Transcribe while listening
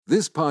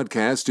This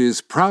podcast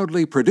is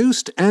proudly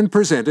produced and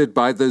presented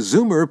by the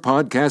Zoomer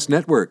Podcast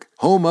Network,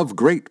 home of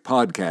great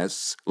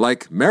podcasts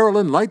like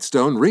Marilyn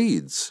Lightstone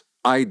Reads,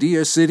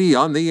 Idea City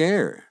on the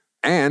Air,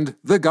 and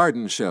The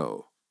Garden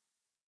Show.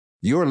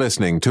 You're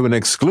listening to an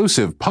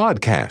exclusive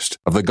podcast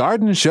of The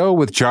Garden Show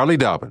with Charlie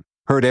Dobbin,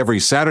 heard every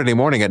Saturday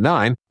morning at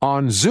 9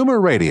 on Zoomer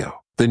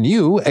Radio, the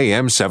new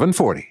AM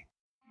 740.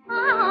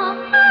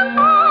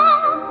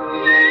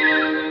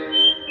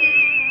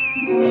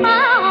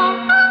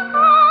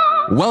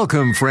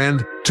 Welcome,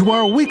 friend, to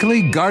our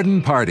weekly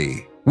garden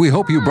party. We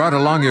hope you brought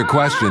along your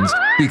questions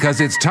because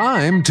it's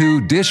time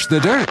to dish the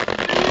dirt.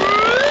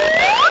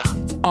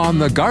 On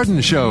The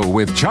Garden Show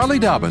with Charlie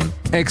Dobbin,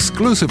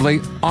 exclusively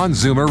on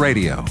Zoomer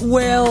Radio.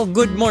 Well,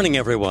 good morning,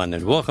 everyone,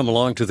 and welcome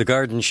along to The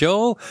Garden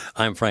Show.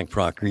 I'm Frank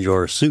Proctor,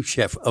 your sous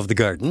chef of the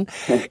garden.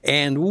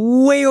 And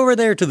way over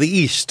there to the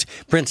east,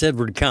 Prince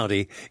Edward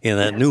County, in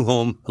that new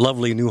home,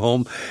 lovely new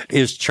home,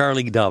 is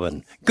Charlie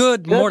Dobbin.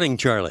 Good morning,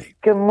 Charlie.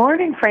 Good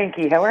morning,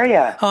 Frankie. How are you?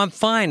 Oh, I'm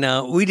fine.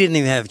 Now, we didn't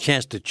even have a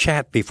chance to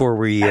chat before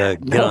we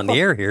get on the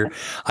air here.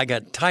 I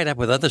got tied up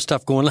with other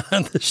stuff going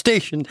on at the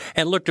station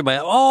and looked at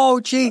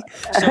gee.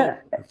 So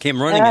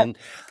came running in.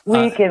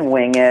 We can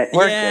wing it.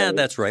 We're good.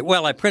 That's right.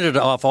 Well, I printed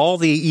off all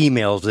the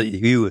emails that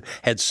you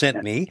had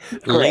sent me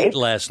late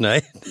last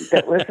night.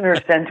 That listener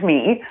sent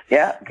me.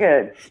 Yeah,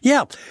 good.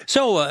 Yeah.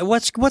 So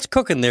what's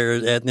cooking there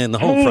in the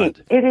home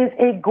front? It is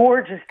a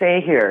gorgeous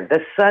day here. The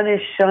sun is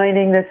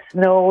shining. The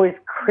snow is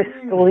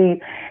crystally,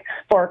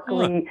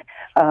 sparkly.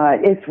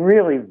 It's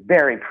really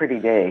very pretty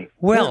day.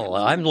 Well,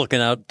 I'm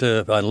looking out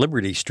on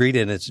Liberty Street,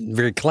 and it's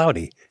very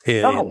cloudy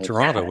in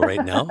Toronto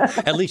right now,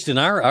 at least in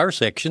our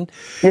section.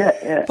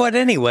 Yeah. But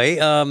anyway,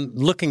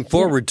 looking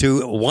forward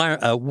to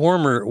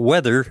warmer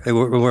weather.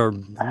 We're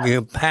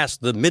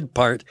past the mid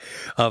part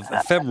of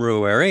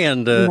February,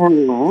 and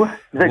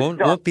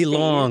won't be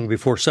long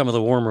before some of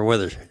the warmer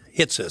weather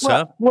hits us,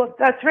 huh? Well,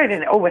 that's right.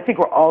 And I think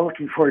we're all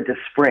looking forward to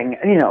spring.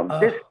 You know,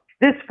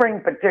 this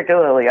spring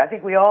particularly, I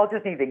think we all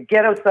just need to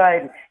get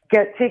outside,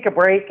 take a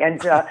break,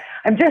 and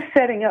I'm just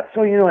setting up.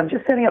 So I'm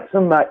just setting up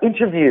some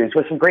interviews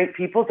with some great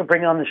people to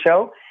bring on the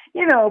show.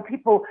 You know,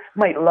 people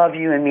might love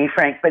you and me,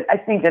 Frank, but I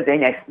think that they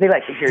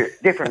like to hear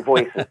different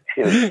voices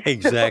too.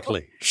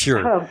 Exactly.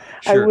 Sure.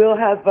 I will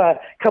have a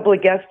couple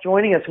of guests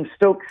joining us from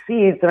Stoke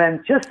Seeds, and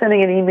I'm just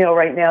sending an email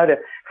right now to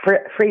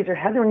Fraser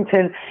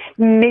Hetherington.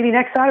 Maybe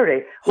next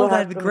Saturday.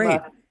 That'd be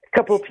great.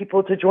 Couple of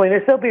people to join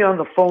us. They'll be on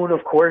the phone,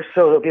 of course,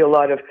 so there'll be a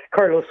lot of,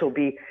 Carlos will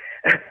be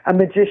a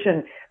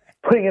magician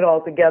putting it all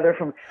together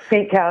from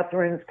St.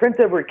 Catharines, Prince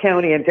Edward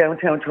County, and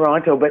downtown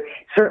Toronto. But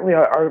certainly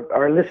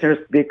our listeners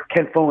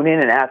can phone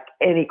in and ask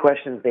any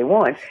questions they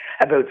want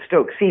about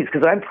Stoke Seeds,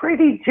 because I'm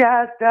pretty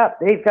jazzed up.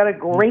 They've got a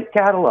great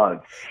catalog.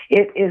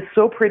 It is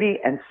so pretty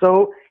and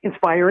so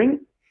inspiring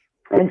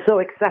and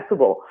so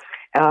accessible.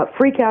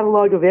 Free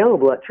catalog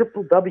available at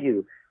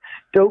www.stoke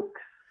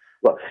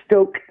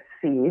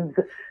Seeds,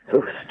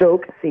 so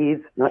Stoke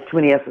Seeds, not too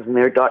many S's in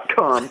there,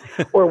 .com,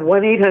 or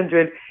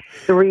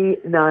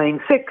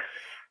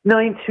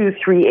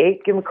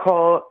 1-800-396-9238. Give them a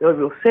call.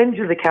 We'll send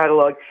you the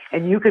catalog,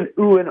 and you can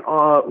ooh and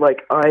ah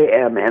like I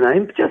am. And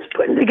I'm just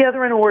putting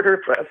together an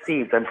order for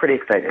seeds. I'm pretty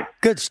excited.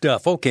 Good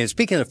stuff. Okay, and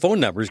speaking of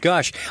phone numbers,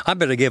 gosh, I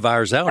better give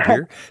ours out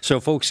here so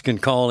folks can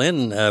call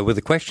in with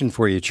a question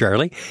for you,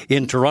 Charlie.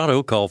 In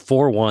Toronto, call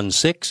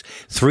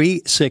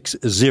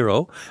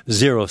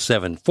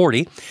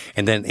 416-360-0740.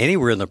 And then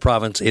anywhere in the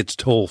province, it's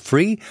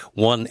toll-free,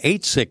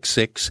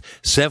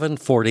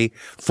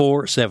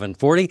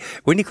 1-866-740-4740.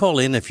 When you call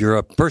in, if you're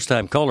a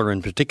first-time caller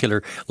in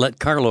particular, let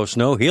Carlos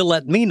know. He'll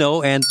let me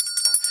know, and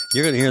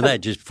you're going to hear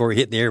that just before you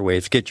hit the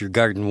airwaves. Get your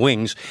garden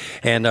wings.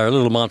 And our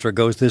little mantra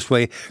goes this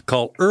way: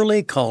 call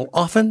early, call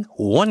often,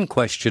 one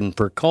question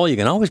per call. You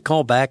can always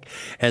call back,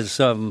 as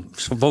some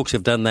folks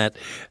have done that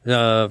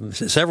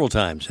several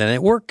times, and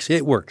it works.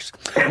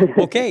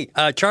 Okay,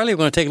 Charlie, we're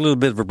going to take a little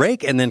bit of a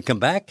break and then come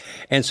back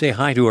and say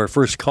hi to our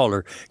first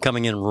caller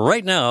coming in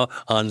right now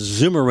on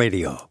Zoomer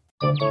Radio.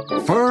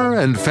 Fur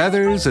and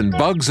feathers and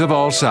bugs of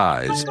all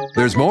size.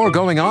 There's more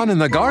going on in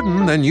the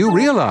garden than you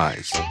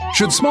realize.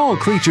 Should small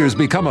creatures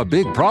become a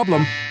big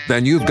problem,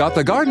 then you've got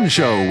The Garden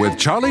Show with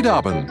Charlie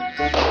Dobbin.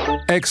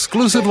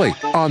 Exclusively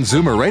on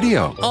Zoomer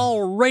Radio.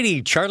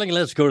 Alrighty, Charlie,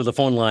 let's go to the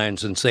phone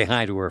lines and say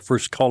hi to our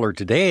first caller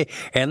today,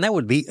 and that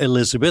would be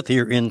Elizabeth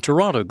here in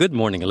Toronto. Good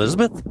morning,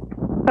 Elizabeth.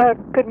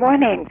 Good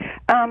morning.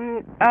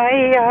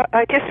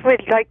 I just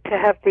would like to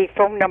have the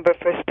phone number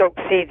for Stoke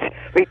Seeds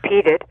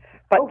repeated,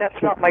 but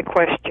that's not my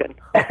question.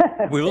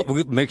 We'll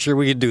make sure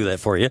we can do that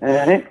for you.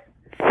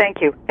 Thank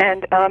you.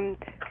 And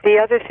the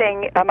other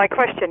thing, my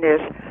question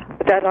is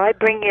that I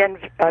bring in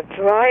a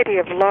variety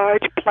of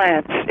large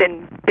plants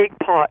in big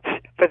pots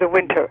for the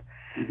winter.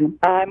 Mm-hmm.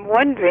 I'm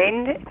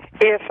wondering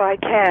if I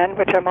can,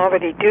 which I'm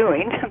already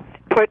doing,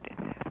 put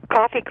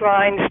coffee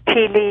grinds,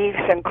 tea leaves,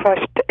 and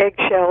crushed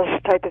eggshells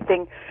type of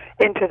thing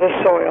into the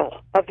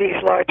soil of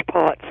these large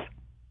pots.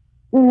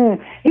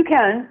 You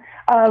can,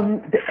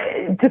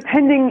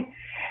 depending.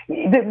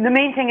 The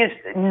main thing is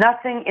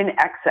nothing in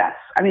excess.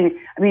 I mean,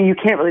 you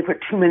can't really put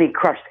too many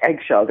crushed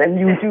eggshells, and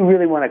you do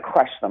really want to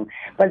crush them.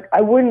 But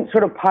I wouldn't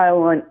sort of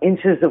pile on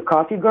inches of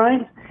coffee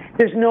grinds.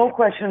 There's no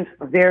question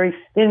very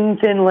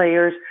thin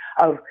layers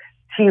of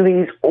tea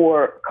leaves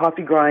or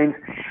coffee grinds,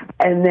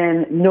 and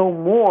then no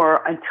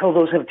more until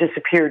those have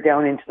disappeared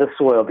down into the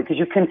soil, because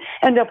you can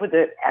end up with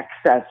an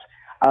excess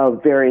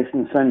of various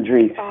and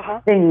sundry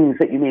things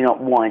that you may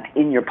not want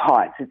in your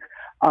pots. It's,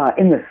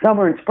 in the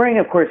summer and spring,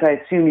 of course, I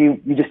assume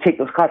you just take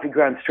those coffee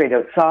grounds straight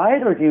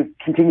outside, or do you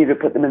continue to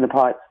put them in the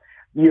pots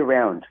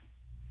year-round?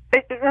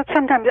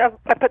 Sometimes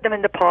I put them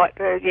in the pot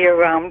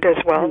year-round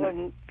as well,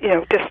 and,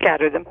 just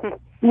scatter them.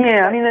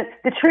 Yeah, I mean,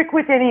 the trick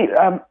with any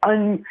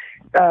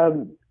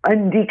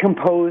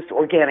undecomposed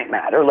organic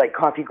matter, like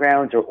coffee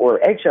grounds or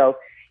eggshells,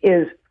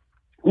 is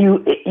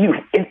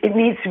it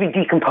needs to be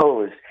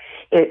decomposed.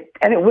 It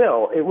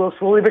will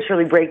slowly but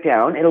surely break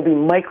down. It'll be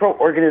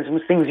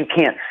microorganisms, things you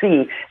can't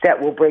see, that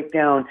will break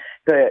down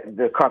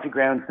the coffee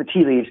grounds, the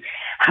tea leaves.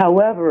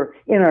 However,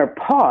 in our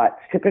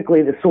pots,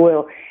 typically the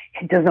soil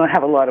does not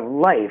have a lot of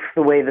life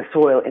the way the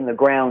soil in the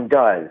ground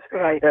does.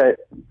 Right. The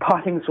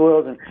potting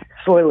soils and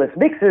soilless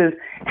mixes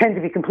tend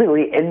to be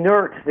completely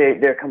inert.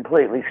 They're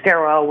completely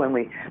sterile when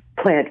we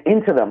plant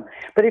into them.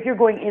 But if you're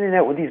going in and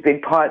out with these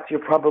big pots, you're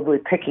probably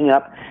picking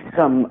up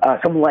some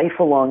life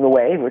along the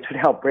way, which would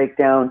help break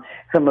down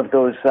some of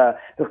those the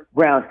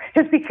grounds.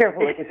 Just be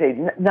careful, like you say,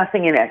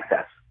 nothing in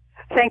excess.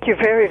 Thank you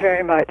very,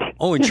 very much.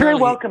 Oh, and You're Charlie,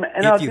 very welcome,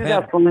 and I'll do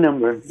that phone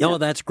number. Oh,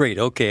 that's great.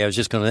 Okay, I was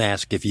just going to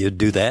ask if you'd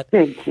do that.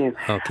 Thank you.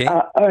 Okay.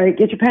 All right,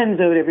 get your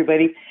pens out,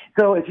 everybody.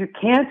 So if you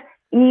can't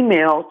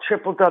email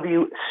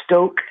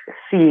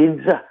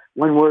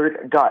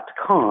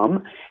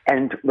www.stokeseeds.com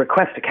and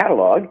request a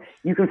catalog,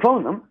 you can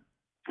phone them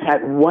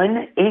at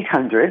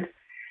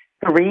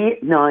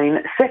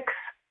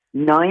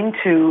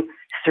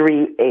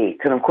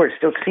 1-800-396-9238. And of course,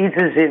 Stoke Seeds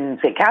is in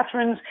St.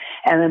 Catharines,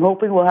 and I'm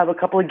hoping we'll have a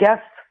couple of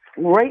guests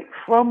right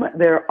from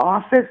their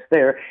office,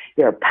 their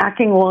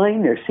packing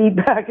line, their seed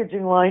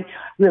packaging line.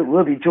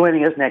 Will be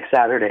joining us next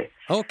Saturday.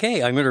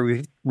 Okay, I'm going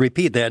to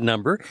repeat that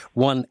number,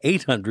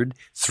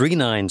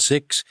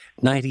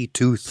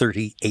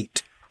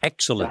 1-800-396-9238.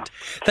 Excellent.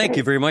 Thank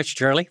you very much,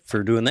 Charlie,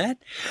 for doing that.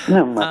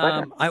 No,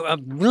 my pleasure.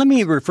 Let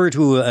me refer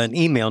to an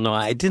email. No,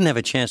 I didn't have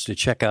a chance to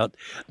check out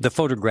the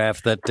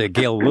photograph that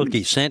Gail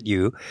Wilkie sent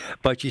you,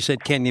 but she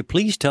said, can you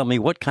please tell me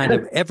what kind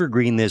of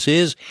evergreen this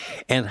is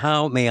and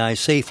how may I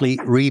safely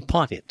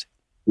repot it?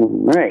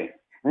 Right.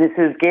 This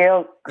is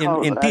Gail.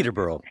 In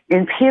Peterborough.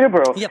 In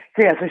Peterborough. Yep.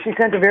 So she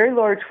sent a very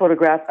large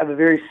photograph of a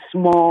very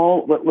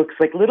small, what looks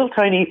like little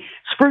tiny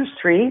spruce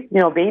tree,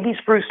 baby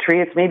spruce tree.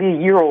 It's maybe a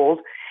year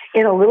old,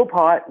 in a little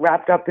pot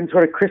wrapped up in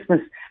sort of Christmas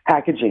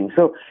packaging.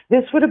 So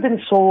this would have been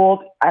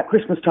sold at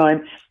Christmas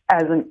time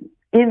as an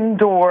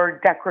indoor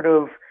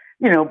decorative,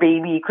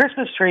 baby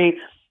Christmas tree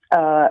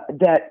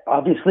that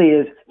obviously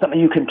is something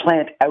you can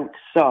plant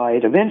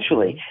outside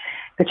eventually.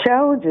 The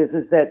challenge is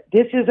that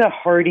this is a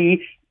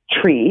hardy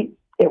tree.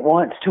 It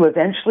wants to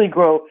eventually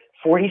grow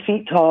 40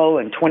 feet tall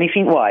and 20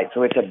 feet wide.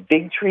 So it's a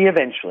big tree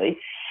eventually.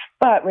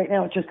 But right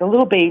now it's just a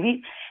little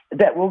baby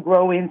that will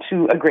grow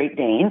into a Great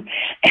Dane.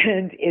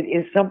 And it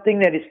is something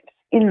that is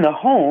in the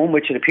home,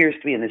 which it appears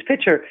to be in this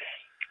picture.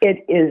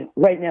 It is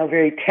right now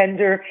very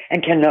tender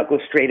and cannot go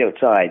straight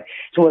outside.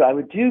 So what I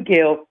would do,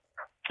 Gail,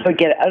 I would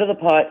get it out of the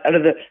pot, out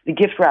of the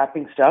gift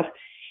wrapping stuff,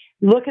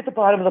 look at the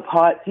bottom of the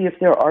pot, see if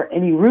there are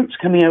any roots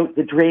coming out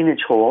the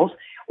drainage holes,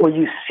 or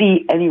you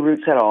see any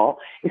roots at all.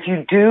 If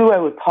you do, I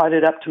would pot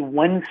it up to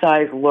one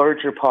size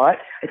larger pot.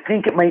 I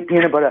think it might be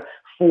in about a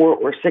 4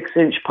 or 6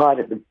 inch pot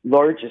at the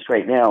largest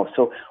right now.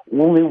 So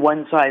only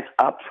one size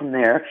up from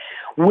there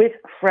with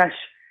fresh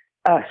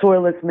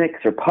soilless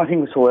mix or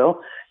potting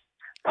soil.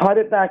 Pot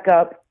it back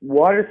up,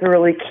 water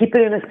thoroughly, keep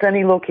it in a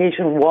sunny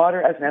location,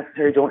 water as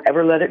necessary. Don't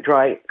ever let it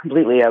dry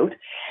completely out.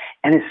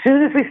 And as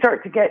soon as we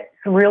start to get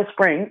some real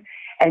spring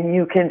and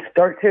you can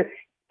start to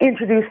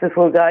introduce this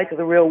little guy to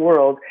the real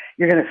world,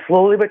 you're going to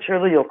slowly but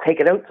surely, you'll take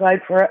it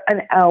outside for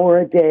an hour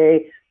a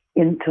day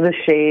into the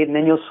shade, and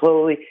then you'll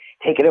slowly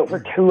take it out for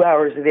 2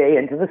 hours a day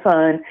into the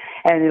sun,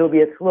 and it'll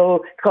be a slow,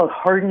 it's called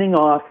hardening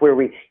off, where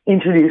we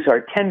introduce our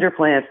tender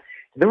plants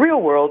to the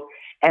real world.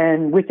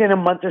 And within a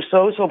month or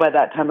so by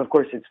that time, of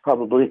course, it's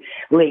probably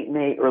late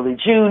May, early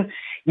June,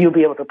 you'll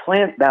be able to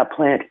plant that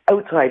plant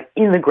outside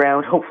in the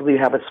ground. Hopefully you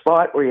have a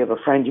spot or you have a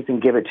friend you can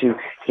give it to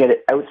get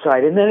it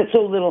outside. And then it's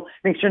so little,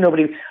 make sure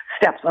nobody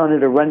steps on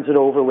it or runs it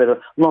over with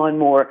a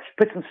lawnmower.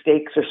 Put some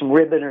stakes or some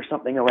ribbon or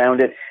something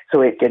around it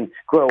so it can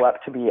grow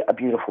up to be a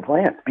beautiful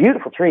plant.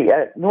 Beautiful tree.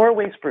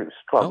 Norway spruce,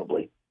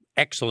 probably. Oh.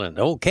 Excellent.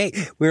 Okay,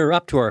 we're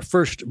up to our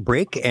first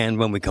break, and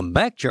when we come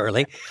back,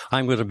 Charlie,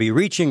 I'm going to be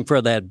reaching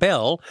for that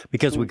bell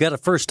because we've got a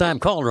first-time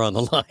caller on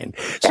the line.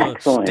 So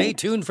Excellent. Stay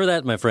tuned for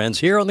that, my friends,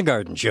 here on The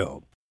Garden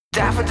Show.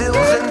 Daffodils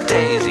and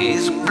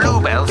daisies,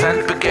 bluebells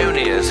and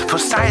begonias,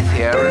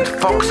 forsythia and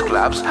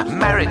foxgloves,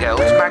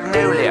 marigolds,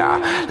 magnolia,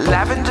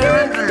 lavender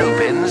and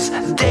lupins,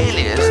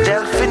 dahlias,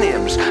 delphiniums,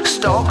 geraniums,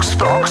 stalks,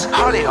 phlox,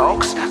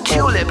 hollyhocks,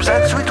 tulips,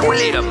 and sweet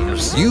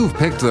williams. You've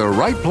picked the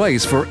right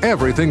place for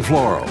everything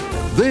floral.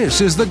 This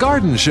is The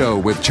Garden Show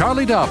with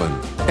Charlie Dobbin,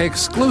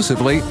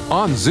 exclusively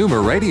on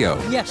Zoomer Radio.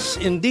 Yes,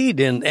 indeed.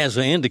 And as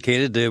I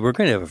indicated, we're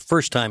going to have a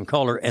first-time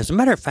caller. As a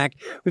matter of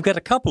fact, we've got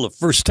a couple of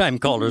first-time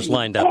callers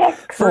lined up.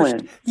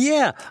 Excellent.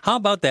 Yeah, how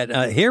about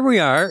that? Here we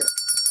are.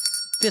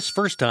 This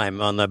first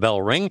time on the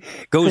bell ring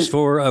goes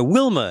for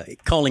Wilma,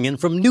 calling in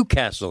from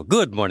Newcastle.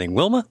 Good morning,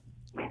 Wilma.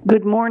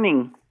 Good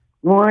morning.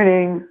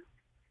 Morning.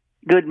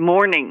 Good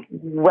morning.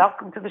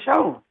 Welcome to the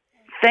show.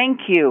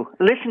 Thank you.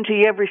 Listen to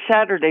you every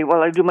Saturday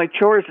while I do my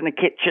chores in the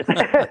kitchen.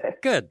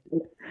 Good.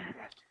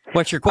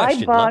 What's your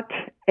question? I bought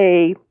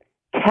a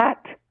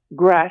cat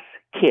grass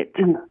kit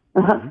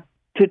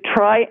to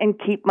try and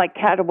keep my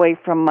cat away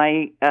from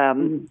my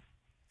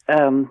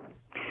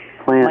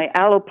my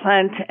aloe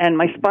plant and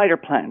my spider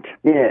plant.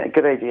 Yeah,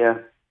 good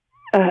idea.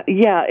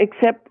 Yeah,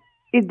 except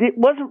it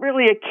wasn't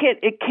really a kit.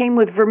 It came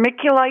with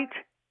vermiculite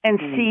and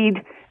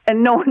seed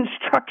and no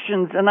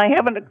instructions, and I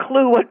haven't a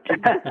clue what to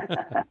do.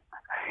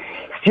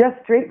 Just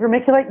straight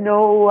vermiculite,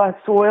 no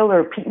soil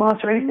or peat moss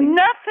or anything?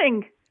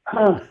 Nothing.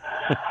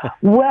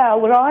 Well,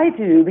 what I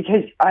do,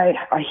 because I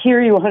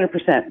hear you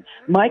 100%,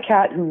 my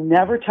cat, who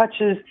never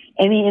touches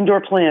any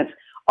indoor plants,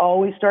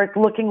 always starts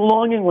looking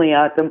longingly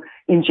at them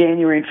in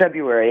January and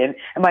February. And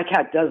my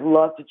cat does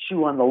love to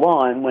chew on the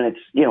lawn when it's,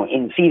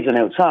 in season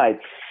outside.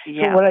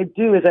 Yeah. So what I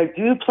do is I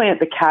do plant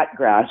the cat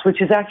grass,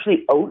 which is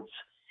actually oats.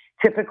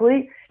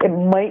 Typically, it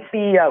might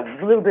be a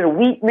little bit of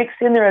wheat mixed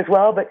in there as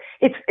well, but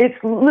it's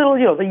little,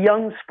 the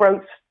young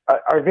sprouts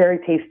are very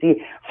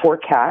tasty for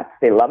cats.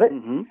 They love it.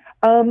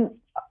 Mm-hmm.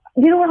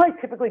 You know what I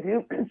typically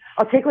do?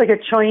 I'll take like a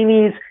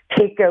Chinese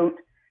takeout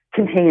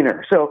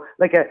container. So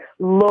like a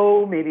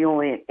low, maybe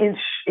only an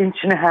inch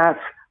and a half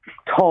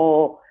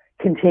tall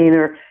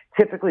container,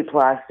 typically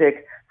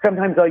plastic.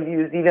 Sometimes I'll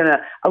use even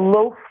a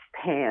loaf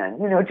pan,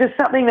 just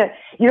something that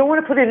you don't want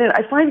to put it in.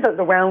 I find that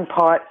the round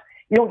pots,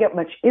 you don't get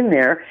much in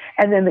there,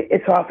 and then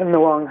it's often the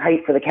wrong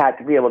height for the cat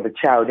to be able to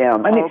chow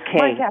down. I mean,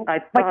 okay.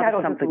 my cat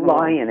will just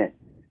lie in it.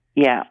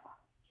 Yeah.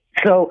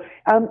 So,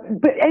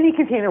 but any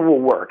container will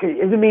work.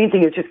 The main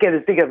thing is just get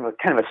as big of a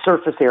kind of a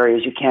surface area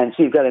as you can,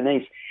 so you've got a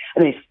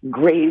nice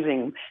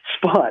grazing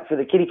spot for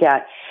the kitty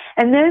cat.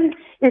 And then,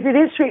 if it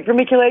is straight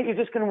vermiculite, you're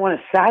just going to want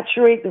to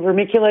saturate the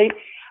vermiculite,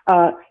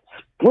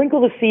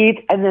 sprinkle the seeds,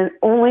 and then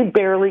only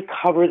barely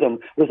cover them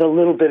with a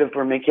little bit of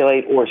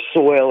vermiculite or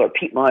soil or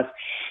peat moss.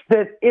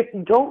 That if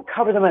you don't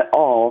cover them at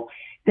all,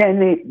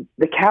 then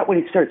the cat,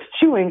 when he starts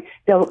chewing,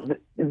 they'll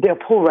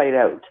pull right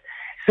out.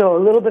 So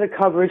a little bit of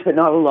coverage, but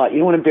not a lot. You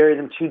don't want to bury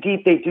them too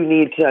deep. They do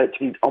need to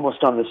be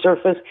almost on the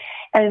surface.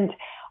 And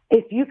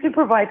if you can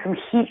provide some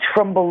heat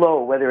from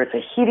below, whether it's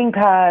a heating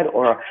pad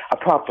or a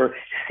proper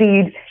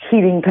seed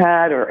heating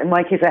pad, or in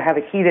my case, I have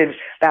a heated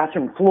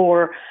bathroom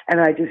floor, and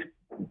I just,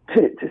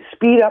 to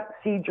speed up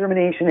seed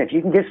germination, if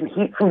you can get some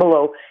heat from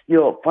below,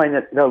 you'll find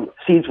that the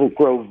seeds will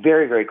grow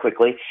very, very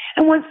quickly.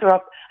 And once they're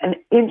up an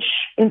inch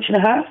and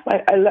a half,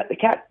 I let the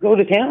cat go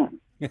to town.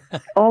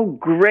 Oh,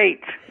 great.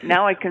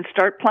 Now I can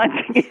start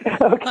planting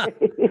it.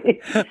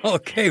 Okay.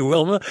 Okay,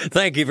 Wilma.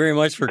 Thank you very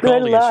much for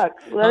calling Good luck.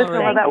 us. Let us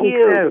know how that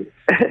works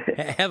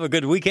out. Have a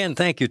good weekend.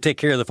 Thank you. Take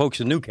care of the folks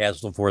in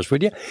Newcastle for us,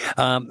 would you?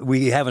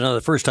 We have another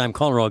first-time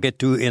caller I'll get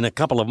to in a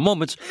couple of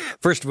moments.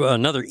 First,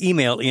 another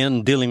email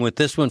in dealing with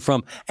this one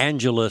from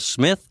Angela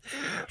Smith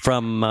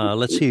from,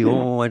 let's see,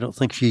 I don't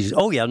think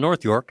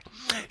North York.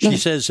 She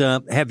says,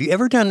 have you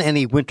ever done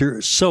any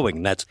winter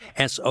sowing? That's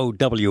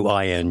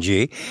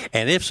SOWING.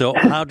 And if so,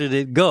 how did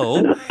it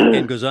go?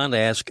 And goes on to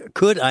ask,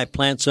 could I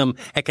plant some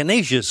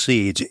echinacea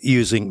seeds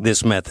using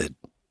this method?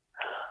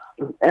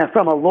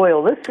 From a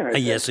loyal listener.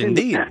 Yes,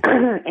 indeed.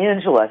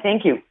 Angela,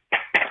 thank you.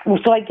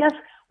 So I guess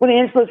what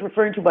Angela is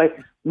referring to by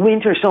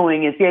winter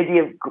sowing is the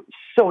idea of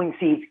sowing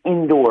seeds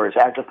indoors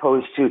as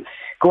opposed to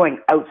going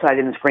outside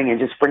in the spring and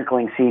just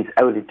sprinkling seeds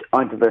out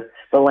onto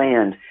the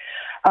land.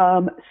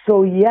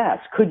 So yes,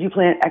 could you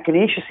plant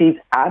echinacea seeds?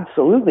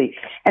 Absolutely.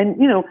 And,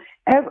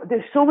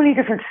 there's so many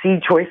different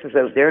seed choices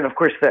out there. And of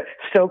course, the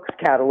Stokes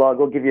catalog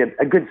will give you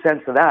a good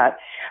sense of that.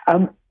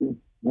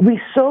 We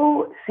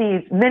sow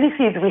seeds, many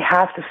seeds, we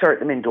have to start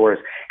them indoors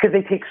because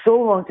they take so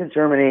long to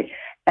germinate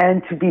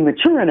and to be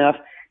mature enough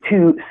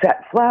to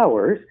set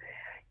flowers.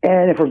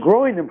 And if we're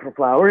growing them for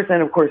flowers,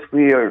 then of course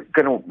we are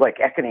going to, like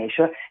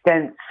echinacea,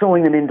 then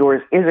sowing them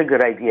indoors is a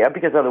good idea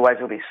because otherwise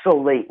it'll be so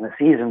late in the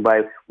season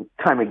by the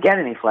time we get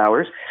any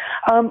flowers.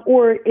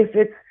 Or if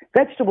it's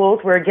vegetables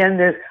where again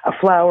there's a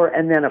flower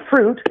and then a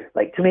fruit,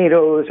 like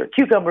tomatoes or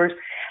cucumbers,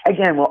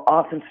 again we'll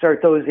often start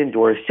those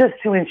indoors just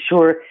to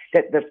ensure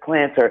that the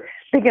plants are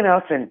big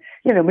enough and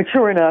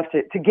mature enough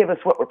to give us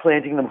what we're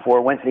planting them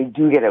for once they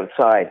do get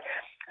outside.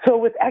 So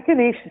with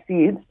echinacea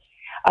seeds,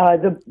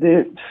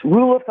 the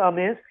rule of thumb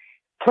is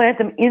plant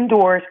them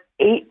indoors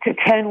 8 to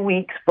 10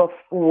 weeks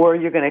before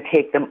you're going to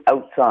take them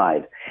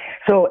outside.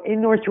 So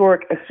in North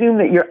York, assume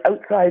that your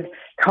outside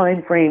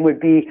time frame would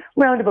be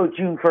around about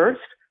June 1st,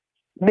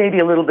 maybe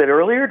a little bit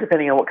earlier,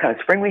 depending on what kind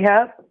of spring we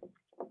have.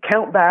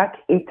 Count back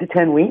 8 to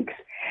 10 weeks.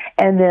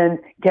 and then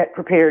get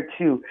prepared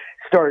to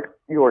start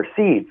your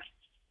seeds.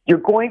 You're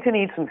going to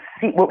need some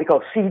what we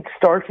call seed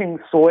starting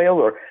soil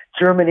or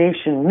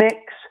germination mix,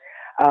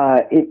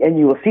 and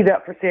you will see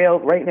that for sale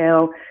right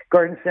now.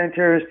 Garden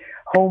centers,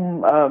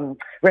 home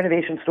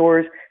renovation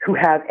stores who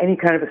have any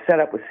kind of a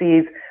setup with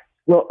seeds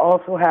will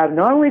also have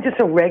not only just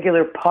a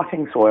regular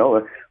potting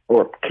soil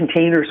or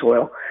container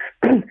soil,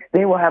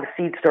 they will have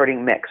seed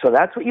starting mix. So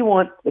that's what you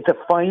want. It's a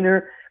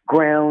finer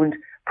ground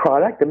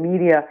product. The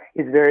media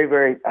is very,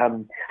 very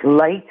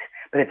light,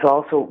 but it's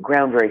also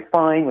ground very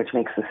fine, which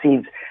makes the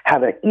seeds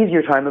have an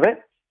easier time of it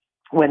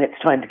when it's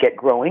time to get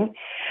growing.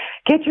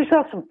 Get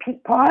yourself some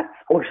peat pots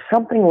or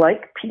something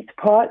like peat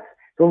pots,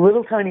 the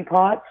little tiny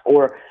pots,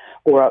 or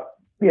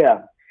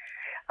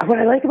What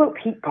I like about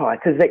peat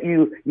pots is that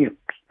you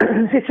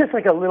it's just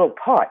like a little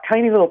pot,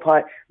 tiny little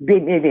pot,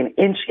 big, maybe an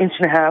inch and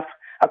a half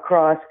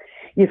across.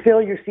 You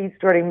fill your seed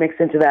starting mix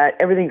into that.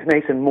 Everything's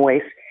nice and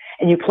moist,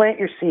 and you plant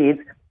your seeds.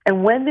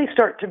 And when they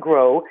start to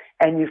grow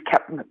and you've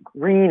kept them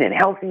green and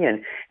healthy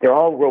and they're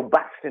all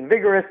robust and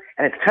vigorous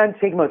and it's time to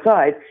take them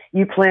outside,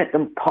 you plant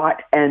them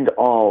pot and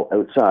all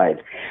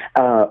outside.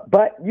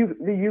 But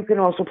you can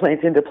also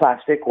plant into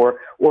plastic or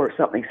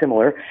something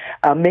similar.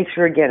 Make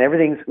sure, again,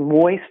 everything's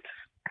moist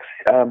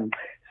in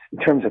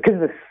terms of,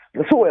 because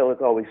the soil is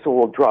always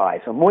so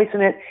dry. So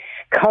moisten it.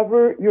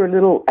 Cover your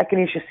little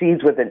echinacea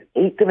seeds with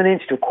 1/8 of an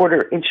inch to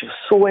 1/4 inch of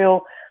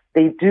soil.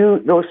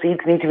 Those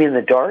seeds need to be in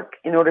the dark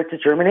in order to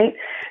germinate.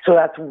 So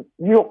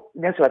you don't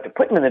necessarily have to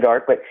put them in the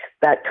dark, but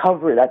that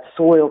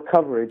soil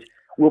coverage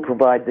will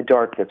provide the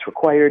dark that's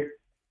required.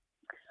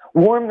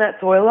 Warm that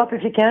soil up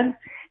if you can.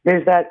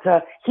 There's that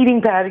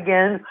heating pad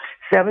again,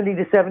 70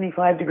 to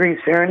 75 degrees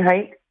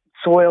Fahrenheit.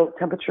 Soil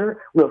temperature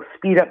will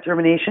speed up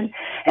germination,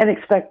 and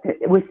expect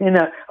it within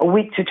a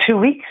week to 2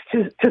 weeks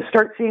to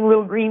start seeing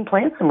little green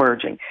plants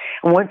emerging.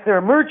 And once they're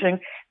emerging,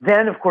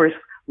 then of course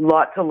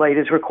lots of light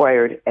is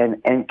required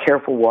and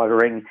careful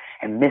watering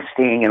and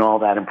misting and all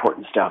that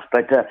important stuff.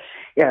 But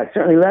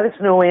certainly let us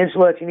know,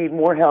 Angela, if you need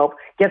more help.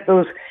 Get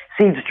those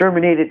seeds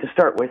germinated to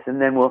start with, and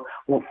then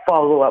we'll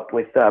follow up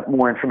with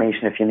more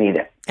information if you need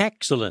it.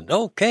 Excellent.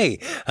 Okay.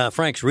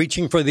 Frank's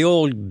reaching for the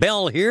old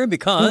bell here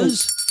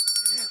because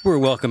we're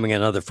welcoming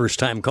another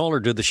first-time caller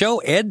to the show,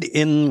 Ed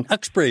in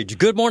Uxbridge.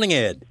 Good morning,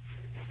 Ed.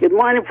 Good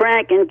morning,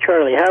 Frank and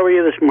Charlie. How are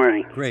you this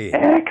morning? Great.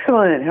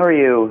 Excellent. How are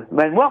you?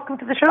 And welcome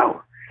to the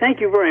show. Thank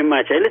you very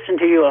much. I listen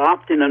to you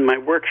often in my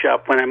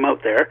workshop when I'm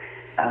out there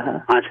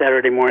on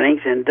Saturday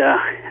mornings, and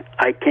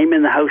I came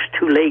in the house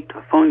too late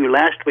to phone you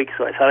last week,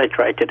 so I thought I'd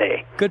try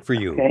today. Good for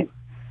you. Okay.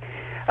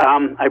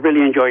 I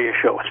really enjoy your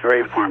show. It's very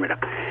informative.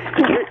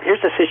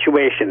 Here's the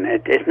situation.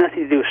 It's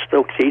nothing to do with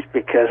Stoke seeds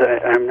because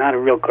I'm not a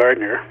real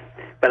gardener,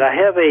 but I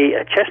have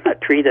a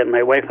chestnut tree that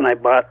my wife and I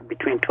bought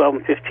between 12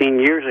 and 15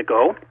 years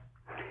ago.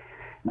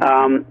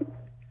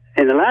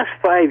 In the last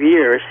 5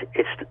 years,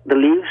 the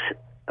leaves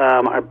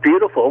are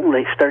beautiful.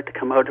 They start to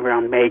come out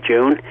around May,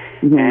 June,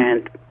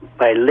 and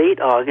by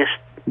late August,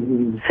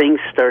 things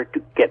start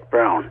to get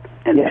brown,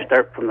 and they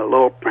start from the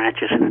lower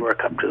branches and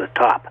work up to the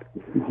top.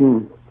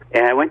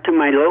 And I went to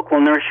my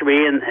local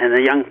nursery, and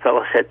a young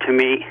fellow said to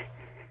me,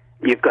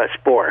 "You've got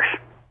spores,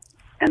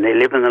 and they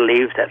live in the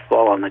leaves that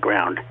fall on the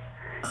ground."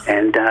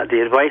 And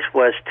the advice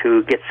was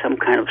to get some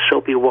kind of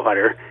soapy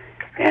water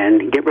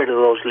and get rid of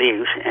those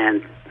leaves,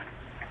 and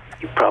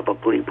you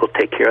probably will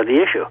take care of the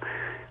issue.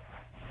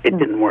 It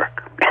didn't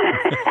work.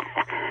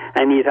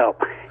 I need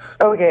help.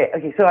 Okay.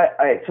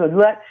 So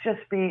let's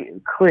just be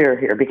clear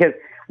here, because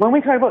when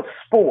we talk about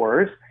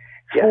spores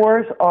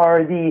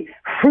are the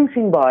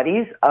fruiting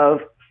bodies of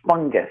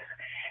fungus.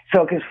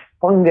 So because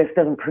fungus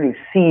doesn't produce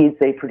seeds,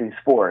 they produce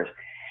spores.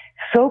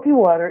 Soapy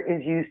water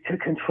is used to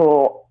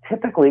control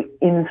typically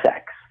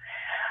insects.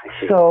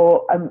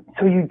 So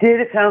you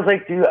did, it sounds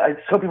like, do a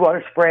soapy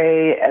water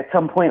spray at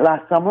some point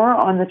last summer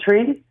on the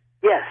tree?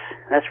 Yes,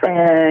 that's right.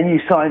 And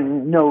you saw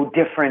no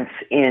difference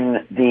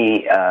in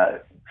the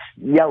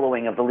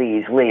yellowing of the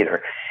leaves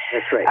later.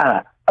 That's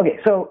right. Okay,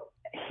 so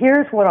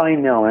here's what I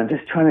know. I'm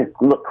just trying to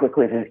look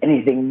quickly if there's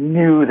anything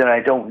new that I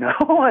don't know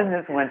on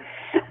this one.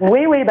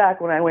 Way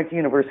back when I went to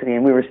university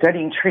and we were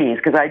studying trees,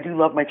 because I do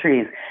love my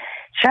trees.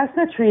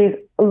 Chestnut trees,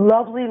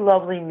 lovely,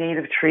 lovely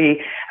native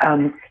tree,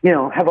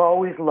 have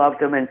always loved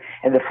them. And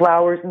the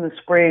flowers in the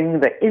spring,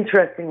 the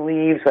interesting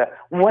leaves, a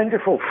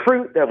wonderful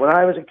fruit that when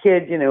I was a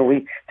kid,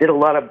 we did a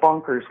lot of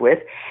bonkers with.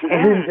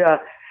 And,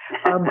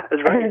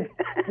 that's right.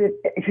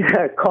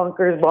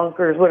 conkers,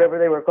 bonkers, whatever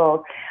they were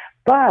called.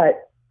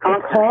 But the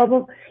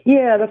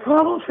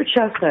problem for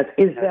chestnuts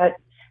is that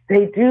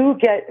they do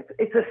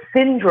it's a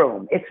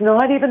syndrome. It's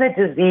not even a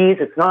disease.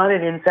 It's not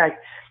an insect.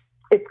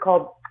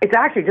 It's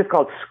actually just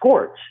called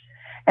scorch.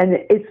 And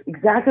it's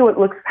exactly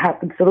what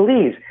happens to the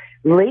leaves.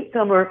 Late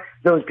summer,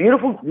 those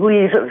beautiful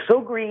leaves that are so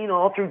green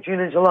all through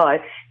June and July,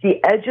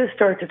 the edges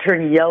start to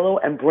turn yellow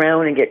and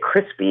brown and get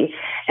crispy,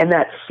 and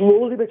that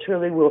slowly but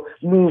surely will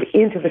move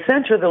into the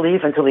center of the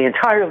leaf until the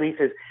entire leaf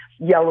is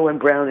yellow and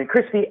brown and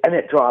crispy, and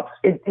it drops.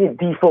 It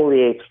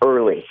defoliates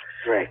early.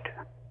 Right.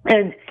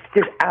 And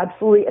there's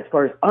absolutely, as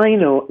far as I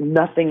know,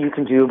 nothing you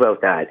can do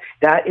about that.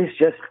 That is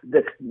just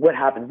what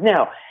happens.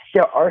 Now,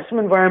 there are some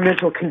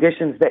environmental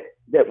conditions that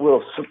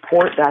will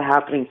support that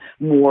happening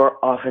more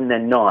often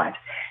than not.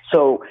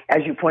 So,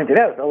 as you pointed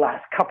out, the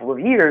last couple of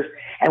years,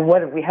 and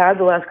what have we had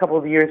the last couple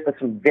of years but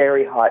some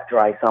very hot,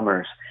 dry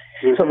summers.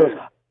 Mm-hmm. So those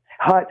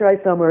hot, dry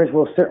summers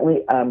will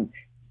certainly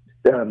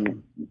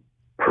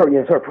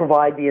sort of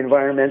provide the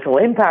environmental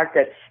impact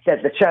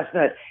that the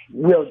chestnut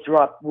will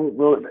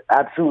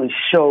absolutely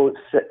show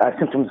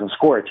symptoms of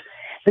scorch.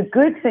 The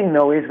good thing,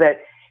 though, is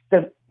that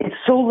it's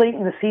so late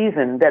in the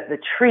season that the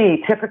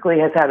tree typically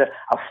has had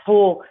a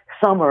full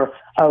summer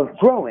of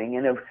growing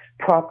and of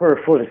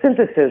proper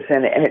photosynthesis.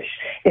 And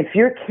if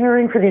you're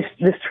caring for this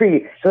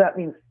tree, so that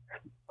means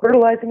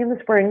fertilizing in the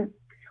spring,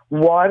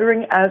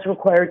 watering as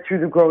required through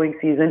the growing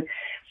season,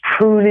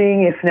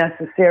 pruning if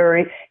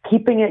necessary,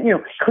 keeping it,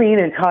 clean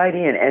and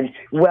tidy and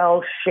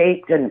well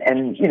shaped and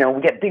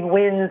we get big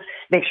winds,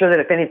 make sure that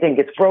if anything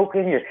gets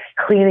broken, you're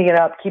cleaning it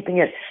up, keeping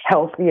it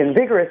healthy and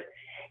vigorous.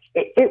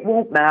 It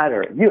won't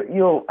matter.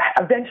 You'll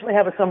eventually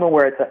have a summer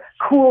where it's a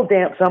cool,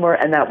 damp summer,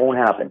 and that won't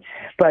happen.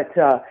 But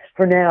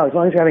for now, as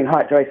long as you're having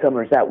hot, dry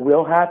summers, that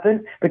will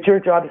happen. But your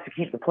job is to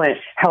keep the plant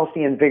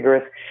healthy and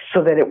vigorous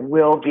so that it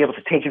will be able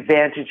to take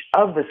advantage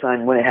of the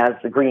sun when it has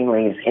the green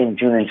leaves in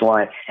June and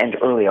July and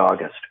early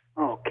August.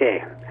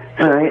 Okay.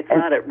 So it's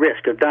not at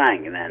risk of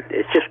dying then.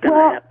 It's just going to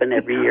happen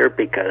every year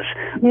because,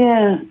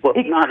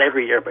 not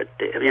every year, but,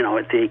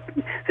 the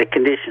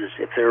conditions,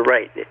 if they're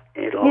right,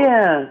 it'll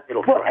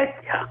thrive.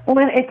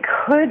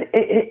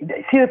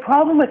 See, the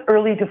problem with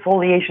early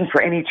defoliation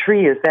for any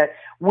tree is that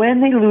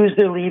when they lose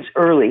their leaves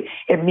early,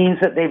 it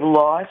means that they've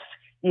lost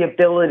the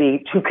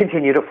ability to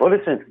continue to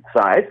photosynthesize.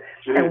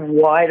 Mm-hmm. And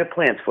why do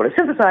plants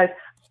photosynthesize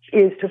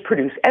is to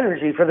produce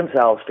energy for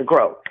themselves to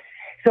grow.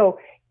 So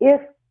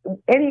if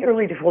any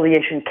early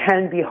defoliation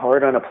can be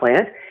hard on a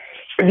plant.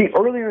 The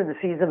earlier in the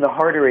season, the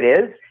harder it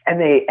is, and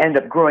they end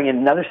up growing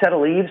another set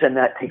of leaves, and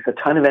that takes a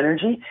ton of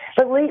energy.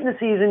 But late in the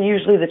season,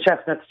 usually the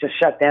chestnuts just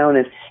shut down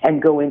and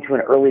go into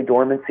an early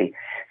dormancy.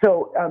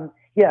 So,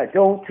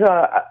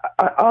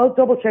 I'll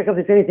double check if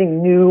there's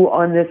anything new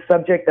on this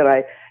subject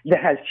that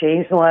has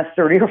changed in the last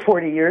 30 or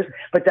 40 years,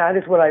 but that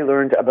is what I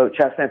learned about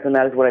chestnuts, and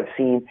that is what I've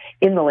seen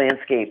in the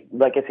landscape,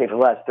 like I say, for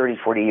the last 30,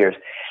 40 years.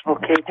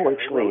 Okay, well,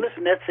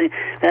 listen, that's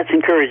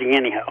encouraging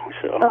anyhow.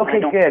 So okay,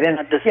 good. And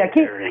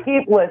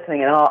keep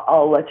listening, and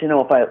I'll let you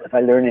know if I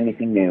learn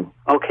anything new.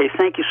 Okay,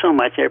 thank you so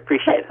much. I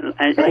appreciate it.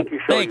 And thank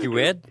you,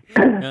 Ed.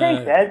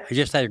 Thanks, Ed. I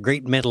just had a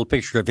great mental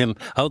picture of him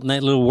out in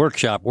that little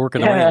workshop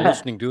working away and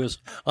listening to us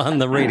on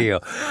the radio.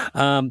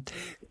 I've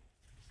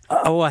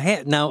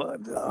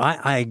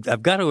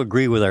got to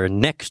agree with our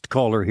next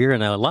caller here,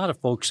 and a lot of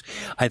folks,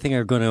 I think,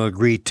 are going to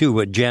agree, too,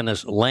 what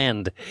Janice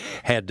Land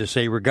had to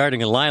say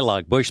regarding a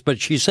lilac bush. But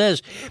she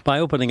says, by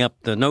opening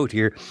up the note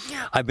here,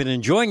 I've been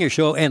enjoying your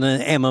show and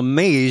am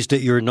amazed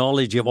at your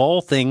knowledge of all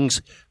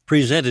things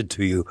presented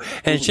to you.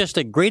 And it's just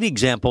a great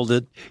example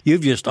that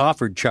you've just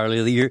offered,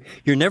 Charlie, that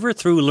you're never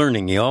through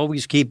learning. You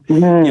always keep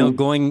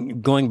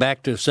going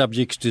back to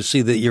subjects to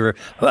see that you're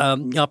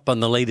up on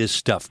the latest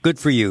stuff. Good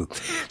for you.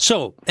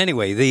 So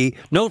anyway, the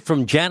note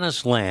from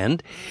Janice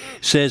Land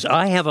says,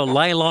 I have a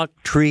lilac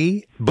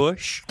tree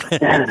bush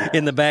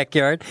in the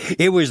backyard.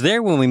 It was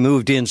there when we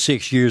moved in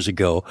 6 years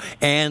ago,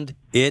 and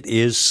it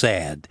is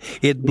sad.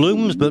 It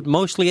blooms, but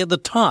mostly at the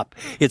top.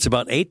 It's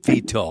about 8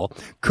 feet tall.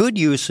 Could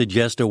you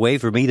suggest a way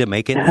for me to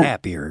make it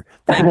happier?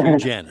 Thank you,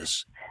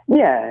 Janice.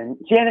 Yeah,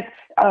 Janice,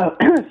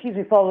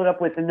 followed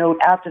up with a note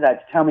after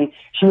that to tell me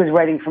she was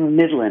writing from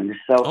Midland.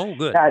 So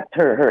good. That's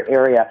her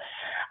area.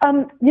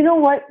 You know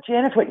what,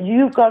 Janice, what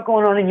you've got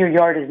going on in your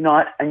yard is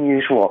not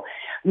unusual.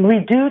 We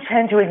do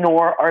tend to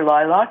ignore our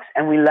lilacs,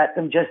 and we let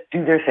them just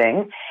do their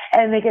thing,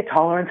 and they get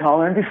taller and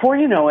taller, and before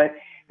you know it,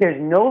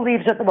 there's no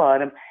leaves at the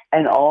bottom,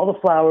 and all the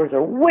flowers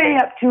are way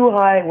up too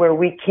high where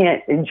we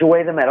can't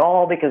enjoy them at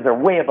all because they're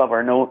way above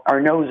our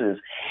noses.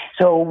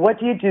 So what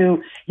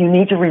do? You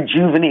need to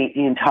rejuvenate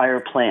the entire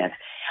plant.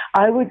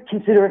 I would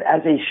consider it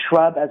as a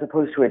shrub as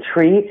opposed to a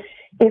tree.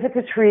 If it's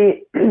a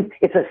tree,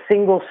 it's a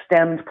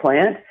single-stemmed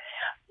plant.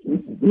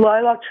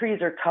 Lilac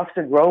trees are tough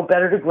to grow,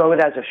 better to grow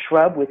it as a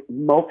shrub with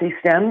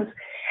multi-stems.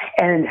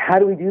 And how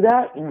do we do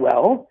that?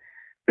 Well,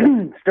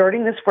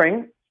 starting this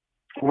spring,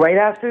 right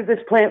after this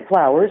plant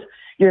flowers,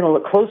 you're going to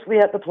look closely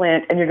at the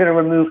plant and you're going to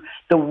remove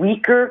the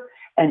weaker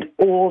and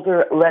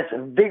older, less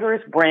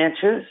vigorous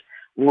branches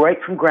right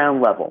from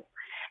ground level.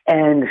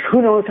 And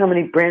who knows how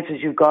many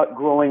branches you've got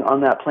growing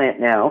on that plant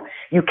now.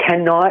 You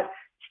cannot,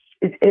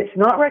 it's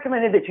not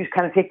recommended that you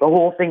kind of take the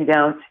whole thing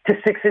down to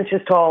 6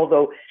 inches tall,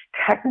 though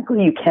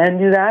technically you can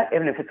do that.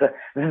 Even if it's a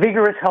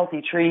vigorous,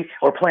 healthy tree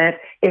or plant,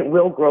 it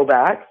will grow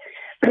back.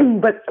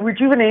 But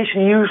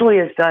rejuvenation usually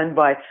is done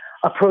by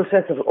a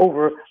process of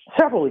over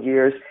several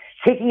years,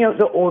 taking out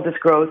the oldest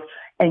growth,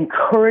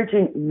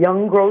 encouraging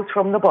young growth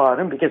from the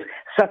bottom, because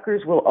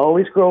suckers will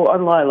always grow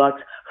on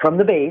lilacs from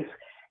the base,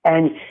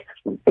 and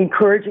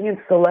encouraging and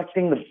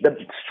selecting the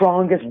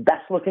strongest,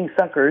 best-looking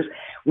suckers,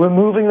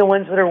 removing the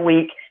ones that are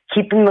weak,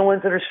 keeping the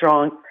ones that are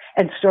strong,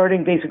 and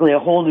starting basically a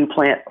whole new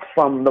plant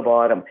from the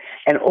bottom.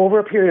 And over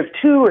a period of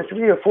 2 or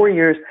 3 or 4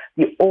 years,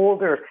 the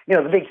older,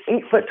 the big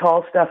 8-foot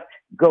tall stuff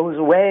goes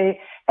away,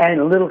 and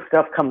the little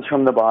stuff comes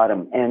from the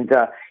bottom. And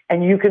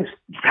you can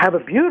have a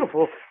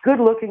beautiful,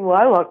 good-looking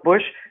lilac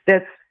bush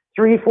that's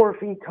 3-4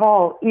 feet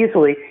tall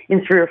easily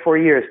in 3 or 4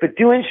 years. But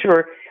do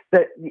ensure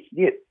that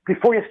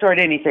before you start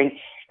anything,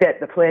 that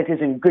the plant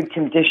is in good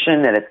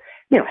condition, that it's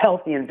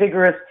healthy and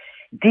vigorous.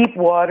 Deep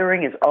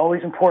watering is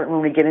always important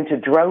when we get into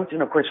drought,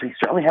 and of course we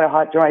certainly had a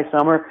hot, dry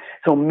summer.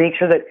 So make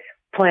sure that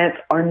plants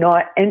are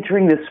not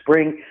entering the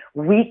spring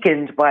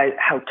weakened by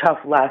how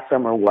tough last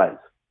summer was.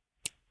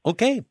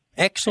 Okay,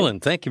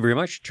 excellent. Thank you very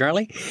much,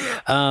 Charlie.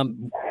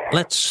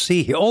 Let's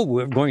see. Oh,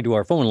 we're going to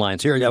our phone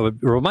lines here. A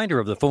reminder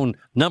of the phone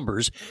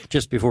numbers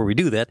just before we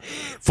do that.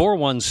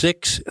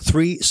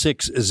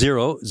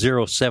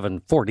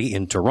 416-360-0740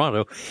 in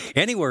Toronto.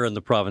 Anywhere in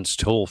the province,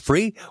 toll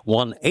free,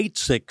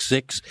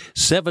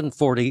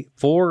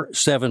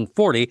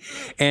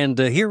 1-866-740-4740. And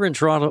here in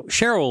Toronto,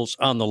 Cheryl's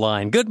on the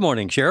line. Good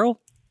morning, Cheryl.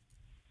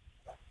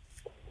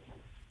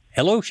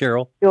 Hello,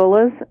 Cheryl.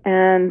 Violas,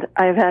 and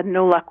I've had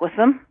no luck with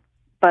them,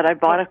 but I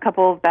bought a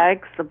couple of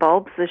bags of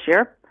bulbs this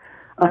year.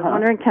 I'm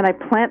wondering, can I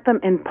plant them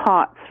in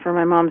pots for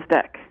my mom's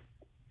deck?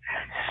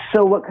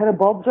 So what kind of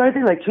bulbs are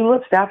they? Like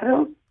tulips,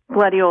 daffodils?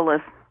 Gladiolas.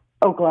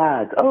 Oh,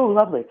 glads. Oh,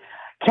 lovely.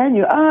 Can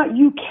you?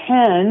 You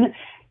can,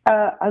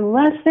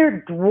 unless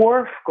they're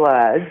dwarf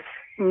glads.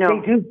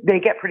 No. They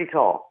get pretty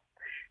tall.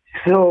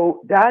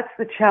 So that's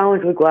the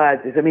challenge with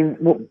glads is,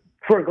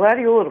 for a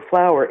gladiola to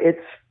flower, it's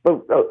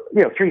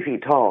 3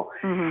 feet tall.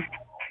 Mm-hmm.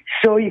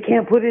 So you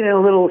can't put it in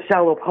a little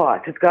shallow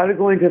pot. It's got to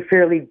go into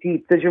fairly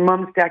deep. Does your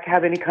mom's deck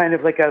have any kind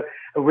of like a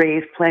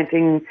raised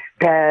planting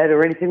bed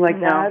or anything like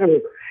that?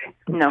 Or,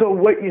 no. So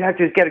what you have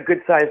to do is get a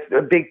good size,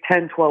 a big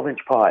 10, 12-inch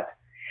pot.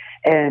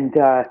 And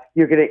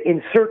you're going to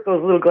insert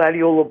those little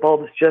gladiola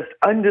bulbs just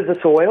under the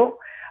soil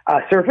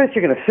surface.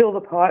 You're going to fill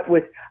the pot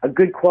with a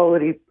good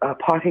quality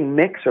potting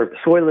mix or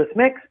soilless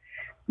mix.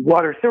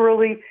 Water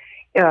thoroughly.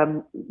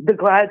 The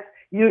glads,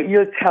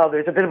 you'll tell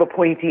there's a bit of a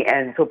pointy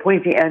end. So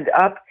pointy end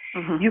up.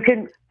 Mm-hmm. You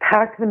can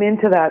pack them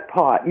into that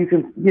pot. You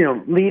can,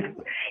 leave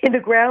in the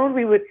ground.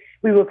 We would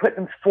put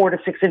them 4 to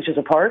 6 inches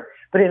apart,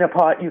 but in a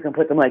pot you can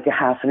put them like a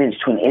half an inch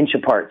to an inch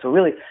apart. So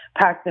really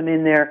pack them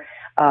in there,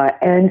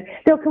 and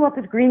they'll come up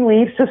as green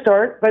leaves to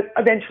start, but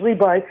eventually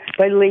by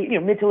late,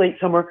 mid to late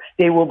summer,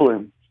 they will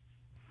bloom.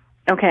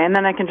 Okay, and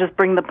then I can just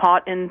bring the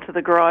pot into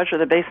the garage or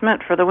the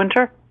basement for the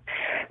winter,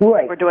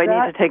 right? Or do I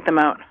need to take them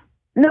out?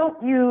 No,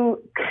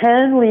 you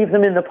can leave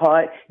them in the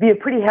pot. Be a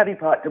pretty heavy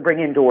pot to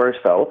bring indoors,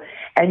 though,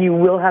 and you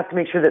will have to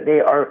make sure that they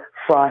are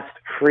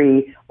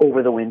frost-free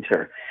over the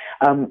winter.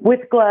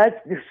 With glads,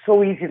 they're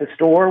so easy to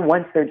store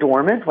once they're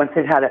dormant, once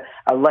they've had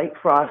a light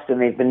frost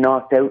and they've been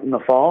knocked out in the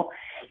fall.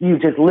 You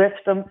just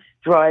lift them,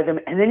 dry them,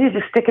 and then you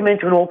just stick them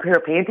into an old pair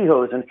of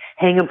pantyhose and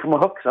hang them from a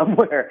hook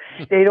somewhere.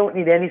 They don't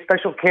need any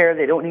special care.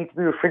 They don't need to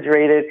be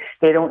refrigerated.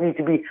 They don't need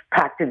to be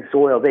packed in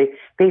soil.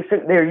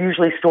 They're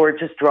usually stored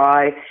just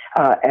dry,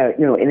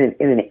 in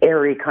an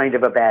airy kind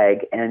of a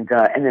bag, and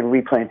then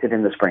replanted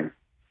in the spring.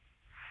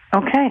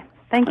 Okay,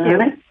 thank you.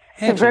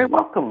 You're very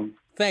welcome.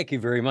 Thank you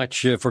very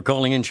much for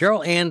calling in,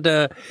 Cheryl. And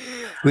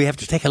we have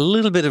to take a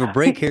little bit of a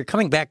break here.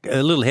 Coming back,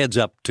 a little heads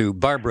up to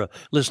Barbara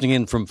listening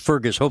in from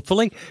Fergus,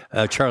 hopefully.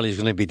 Charlie's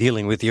going to be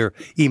dealing with your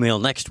email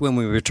next when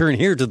we return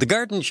here to The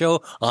Garden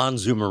Show on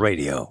Zoomer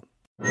Radio.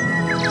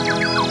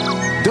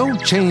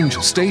 Don't change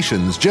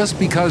stations just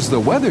because the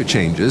weather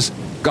changes.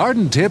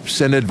 Garden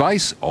tips and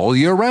advice all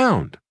year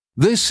round.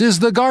 This is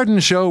The Garden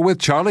Show with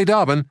Charlie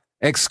Dobbin,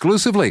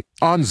 exclusively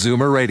on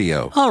Zoomer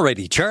Radio.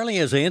 Alrighty, Charlie,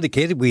 as I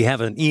indicated, we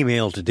have an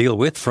email to deal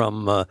with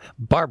from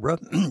Barbara,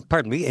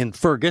 in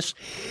Fergus.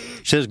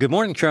 She says, good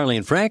morning, Charlie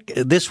and Frank.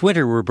 This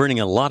winter, we're burning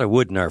a lot of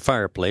wood in our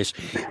fireplace.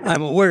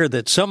 I'm aware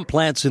that some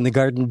plants in the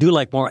garden do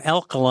like more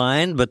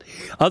alkaline, but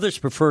others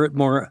prefer it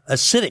more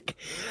acidic.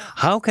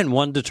 How can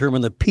one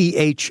determine the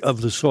pH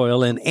of the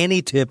soil, and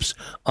any tips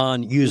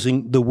on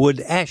using the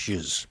wood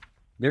ashes?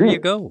 There you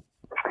go.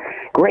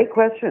 Great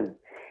question.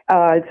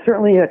 It's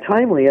certainly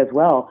timely as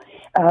well.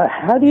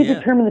 How do you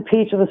determine the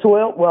pH of the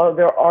soil? Well,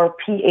 there are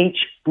pH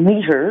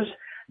meters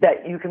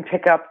that you can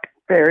pick up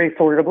very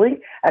affordably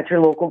at your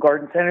local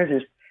garden centers.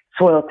 There's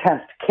soil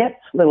test kits,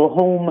 little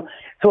home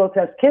soil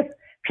test kits.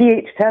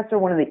 pH tests are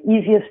one of the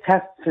easiest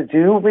tests to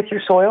do with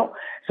your soil.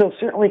 So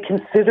certainly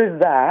consider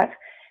that,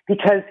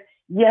 because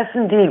yes,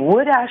 indeed,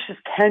 wood ashes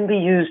can be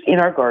used in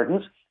our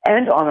gardens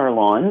and on our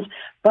lawns,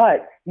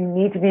 but you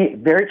need to be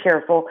very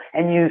careful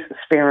and use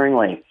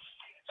sparingly.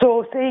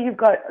 So say you've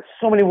got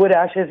so many wood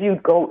ashes,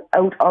 you'd go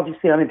out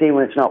obviously on a day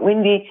when it's not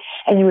windy,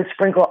 and you would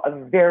sprinkle a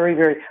very,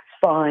 very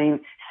fine,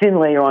 thin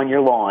layer on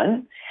your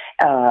lawn,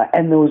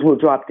 and those will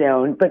drop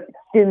down. But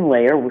thin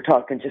layer, we're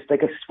talking just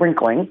like a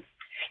sprinkling.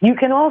 You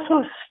can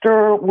also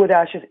stir wood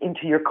ashes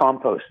into your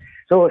compost.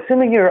 So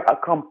assuming you're a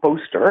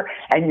composter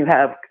and you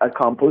have a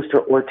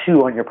composter or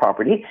two on your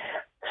property,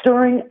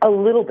 stirring a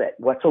little bit.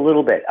 What's a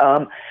little bit?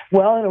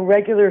 Well, in a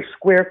regular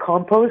square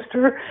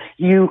composter,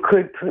 you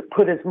could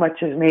put as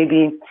much as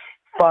maybe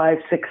 5,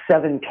 6,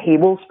 7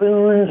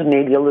 tablespoons,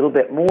 maybe a little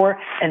bit more,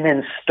 and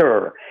then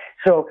stir.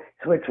 So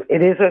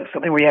it is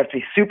something where you have to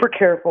be super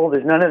careful.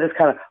 There's none of this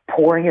kind of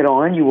pouring it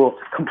on. You will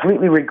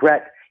completely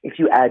regret if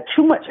you add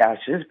too much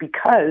ashes,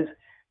 because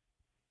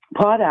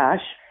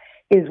potash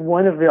is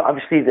one of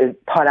obviously the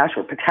potash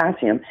or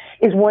potassium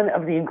is one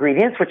of the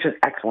ingredients, which is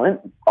excellent.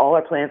 All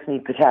our plants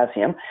need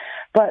potassium.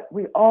 But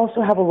we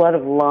also have a lot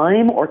of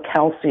lime or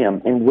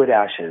calcium in wood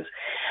ashes.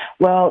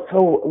 Well,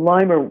 so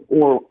lime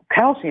or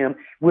calcium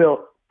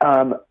will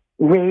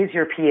raise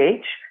your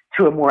pH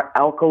to a more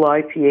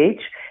alkali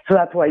pH. So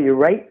that's why you're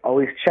right.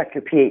 Always check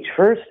your pH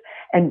first.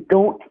 And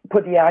don't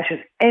put the ashes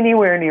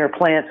anywhere near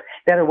plants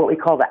that are what we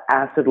call the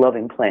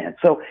acid-loving plants.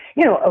 So,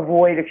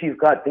 avoid if you've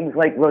got things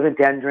like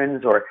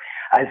rhododendrons or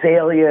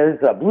azaleas,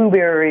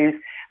 blueberries,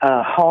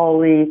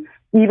 holly,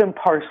 even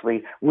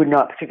parsley would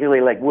not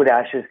particularly like wood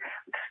ashes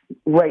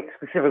right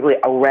specifically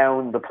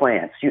around the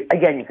plants. You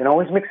can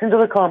always mix into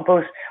the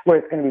compost where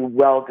it's going to be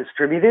well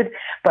distributed,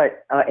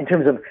 but in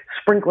terms of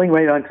sprinkling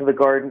right onto the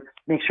garden,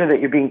 make sure that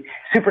you're being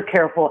super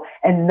careful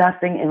and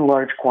nothing in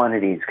large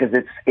quantities, because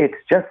it's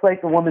just like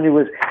the woman who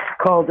was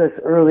called us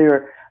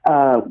earlier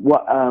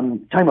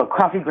talking about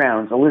coffee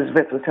grounds.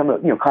 Elizabeth was talking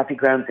about coffee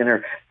grounds in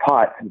her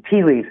pots and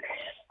tea leaves.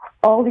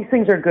 All these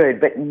things are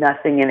good, but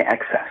nothing in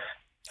excess.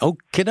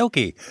 Okie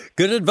dokie.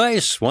 Good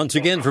advice once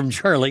again from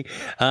Charlie.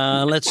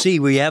 Let's see.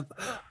 We have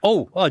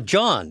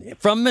John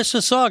from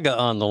Mississauga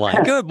on the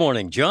line. Good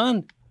morning,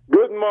 John.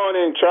 Good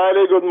morning,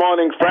 Charlie. Good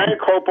morning,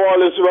 Frank. Hope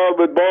all is well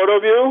with both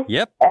of you.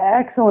 Yep.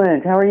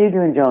 Excellent. How are you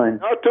doing, John?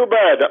 Not too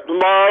bad.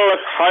 More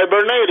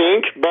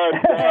hibernating, but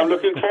I'm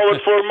looking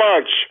forward for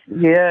March.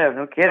 Yeah,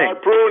 no kidding.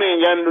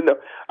 Pruning. And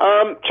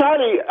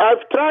Charlie,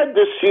 I've tried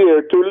this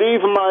year to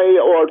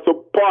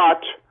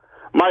pot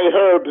my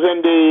herbs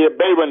in the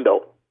bay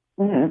window.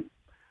 Mm-hmm.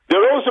 The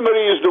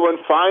rosemary is doing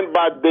fine,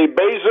 but the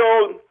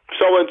basil,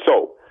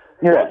 so-and-so.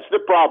 Yeah. What's the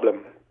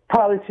problem?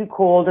 Probably too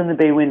cold in the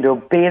bay window.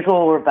 Basil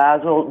or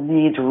basil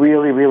needs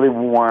really, really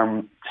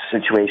warm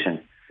situation.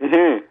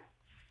 Mm-hmm.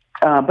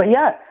 But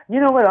yeah, you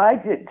know what I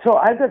did? So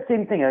I've got the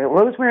same thing. I got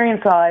rosemary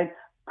inside,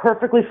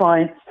 perfectly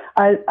fine.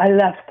 I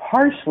left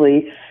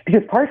parsley,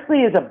 because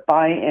parsley is a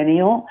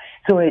biennial,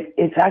 so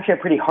it's actually a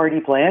pretty hardy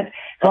plant.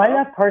 So I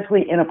left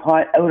parsley in a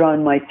pot out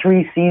on my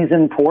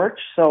 3-season porch,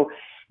 so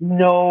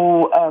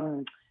no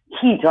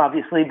heat,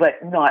 obviously,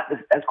 but not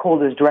as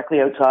cold as directly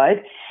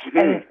outside. Mm-hmm.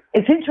 And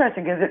it's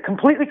interesting because it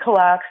completely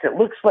collapsed. It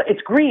looks like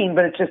it's green,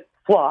 but it's just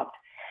flopped.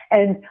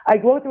 And I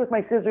go out there with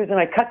my scissors and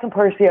I cut some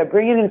parsley. I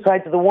bring it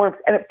inside to the warmth,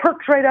 and it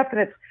perks right up,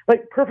 and it's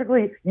like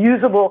perfectly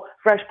usable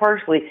fresh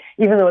parsley,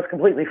 even though it's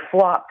completely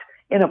flopped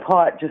in a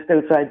pot just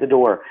outside the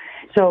door.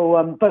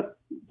 So, but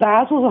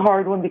basil's a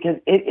hard one because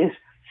it is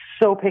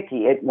so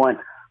picky. It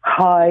wants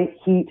high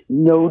heat,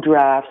 no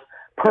drafts,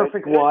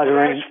 perfect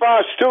watering. It dries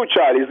fast too,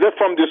 Charlie. Is it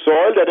from the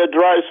soil that it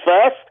dries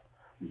fast?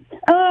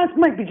 It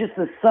might be just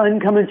the sun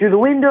coming through the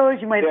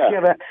windows. You might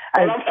have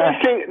I'm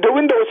thinking the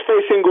window is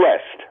facing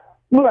west.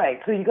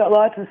 Right, so you got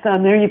lots of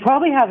sun there. You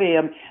probably have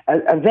a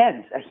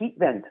heat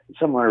vent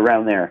somewhere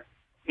around there.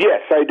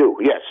 Yes, I do.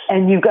 Yes.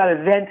 And you've got a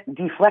vent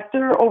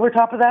deflector over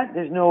top of that.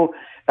 There's no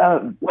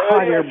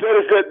hot air. Yes, there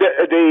is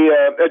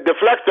the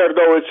deflector,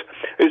 though.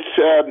 It's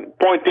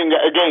pointing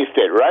against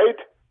it, right?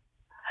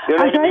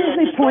 I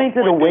usually point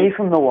it away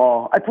from the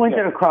wall. I point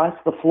it across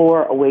the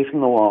floor, away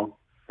from the wall.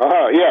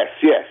 Yes.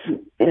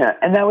 Yeah,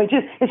 and that way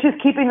it's just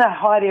keeping that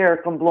hot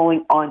air from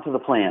blowing onto the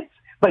plants,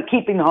 but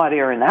keeping the hot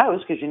air in the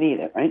house because you need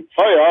it, right?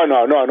 Oh, yeah,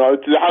 no.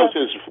 The house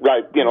is,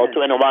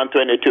 21,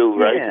 22,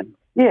 right?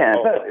 Yeah,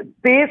 but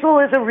basil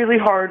is a really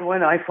hard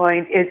one. I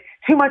find it's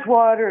too much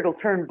water, it'll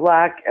turn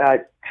black.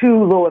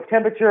 Too low of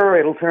temperature,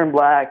 it'll turn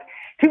black.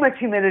 Too much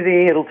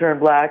humidity, it'll turn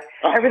black.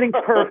 Everything's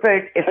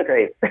perfect. It's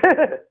great.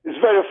 It's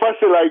very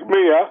fussy like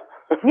me, huh?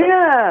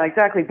 Yeah,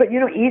 exactly. But,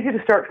 easy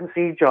to start from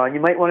seed, John. You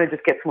might want to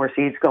just get some more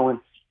seeds going.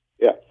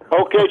 Yeah.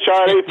 Okay,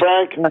 Charlie,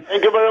 Frank.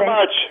 Thank you very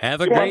much.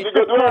 Have a great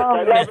good work.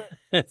 I love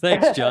it.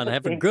 Thanks, John.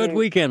 Have a good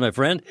weekend, my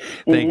friend.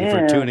 Thank you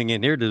for tuning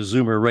in here to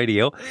Zoomer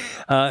Radio.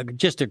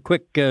 Just a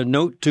quick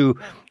note to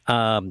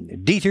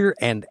Dieter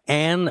and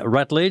Ann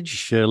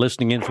Rutledge,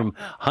 listening in from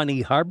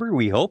Honey Harbor.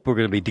 We hope we're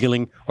going to be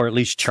dealing, or at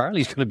least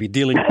Charlie's going to be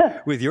dealing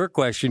with your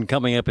question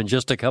coming up in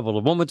just a couple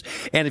of moments.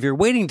 And if you're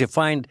waiting to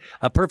find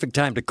a perfect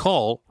time to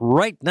call,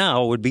 right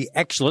now would be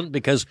excellent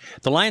because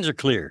the lines are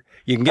clear.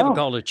 You can give a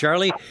call to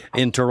Charlie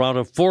in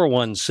Toronto,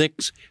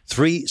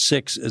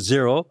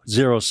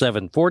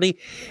 416-360-0740.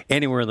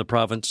 Anywhere in the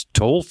province,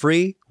 toll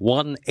free,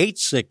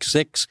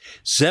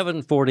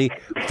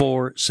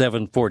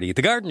 1-866-740-4740.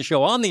 The Garden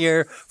Show on the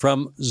air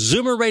from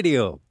Zoomer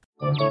Radio.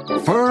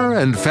 Fur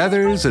and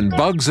feathers and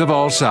bugs of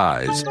all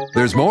size.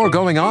 There's more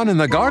going on in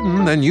the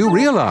garden than you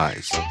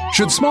realize.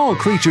 Should small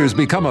creatures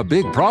become a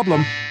big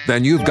problem,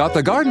 then you've got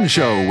The Garden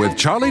Show with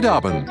Charlie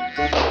Dobbin.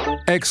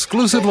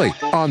 Exclusively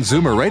on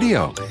Zoomer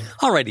Radio.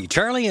 Alrighty,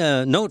 Charlie,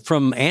 a note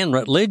from Ann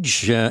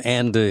Rutledge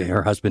and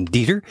her husband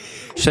Dieter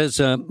says,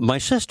 my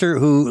sister,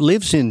 who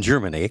lives in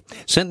Germany,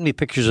 sent me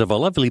pictures of a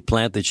lovely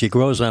plant that she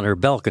grows on her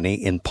balcony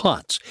in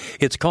pots.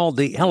 It's called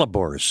the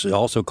hellebores,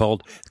 also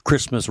called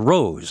Christmas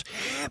rose.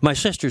 My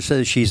sister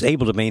says she's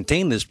able to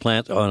maintain this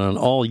plant on an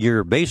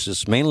all-year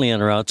basis, mainly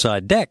on her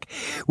outside deck.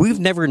 We've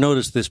never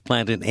noticed this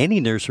plant in any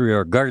nursery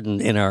or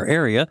garden in our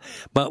area,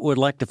 but would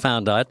like to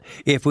find out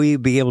if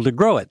we'd be able to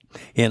grow it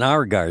in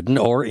our garden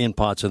or in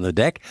pots on the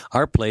deck,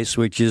 our place,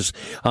 which is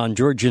on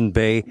Georgian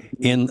Bay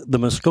in the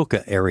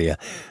Muskoka area.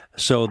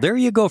 So there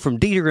you go from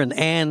Dieter and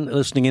Ann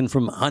listening in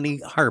from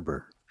Honey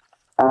Harbor.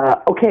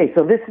 Okay,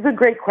 so this is a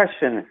great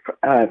question.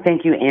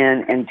 Thank you,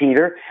 Ann and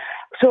Dieter.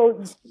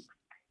 So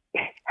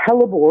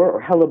hellebore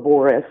or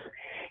helleborus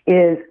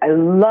is a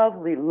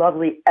lovely,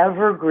 lovely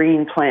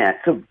evergreen plant.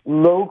 So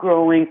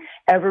low-growing,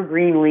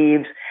 evergreen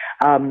leaves,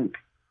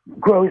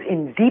 grows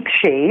in deep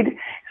shade.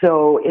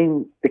 So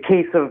in the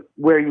case of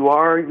where you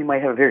are, you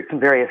might have some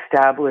very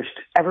established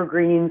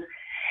evergreens,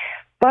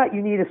 but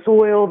you need a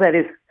soil that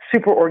is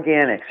super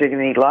organic. So you're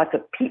going to need lots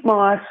of peat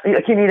moss.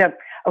 You need a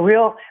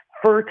real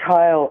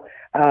fertile,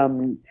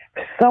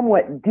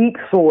 somewhat deep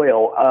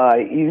soil,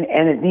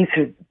 and it needs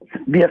to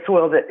be a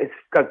soil that has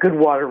got good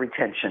water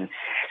retention.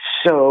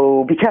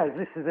 So because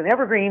this is an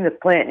evergreen, this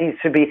plant needs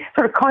to be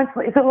sort of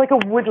constantly, it's like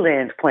a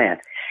woodland plant.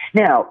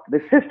 Now, the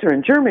sister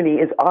in Germany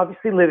is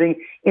obviously living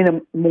in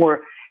a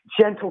more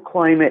gentle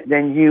climate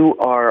than you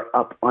are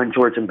up on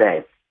Georgian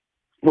Bay.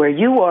 Where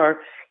you are,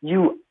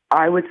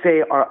 I would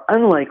say, are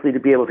unlikely to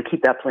be able to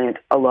keep that plant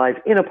alive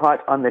in a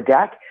pot on the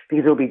deck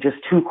because it'll be just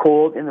too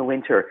cold in the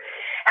winter.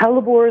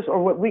 Hellebores,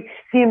 or what we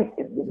see,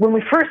 when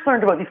we first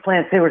learned about these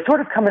plants, they were sort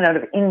of coming out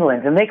of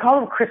England, and they call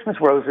them Christmas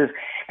roses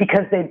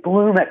because they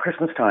bloom at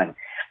Christmas time.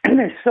 And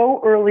they're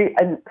so early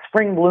and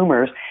spring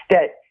bloomers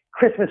that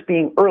Christmas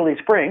being early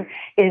spring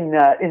in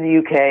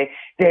the UK,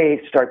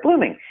 they start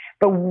blooming.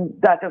 But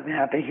that doesn't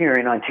happen here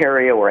in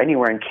Ontario or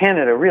anywhere in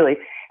Canada, really.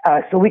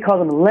 So we call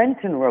them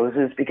Lenten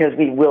roses because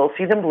we will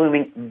see them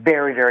blooming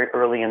very, very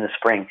early in the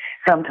spring.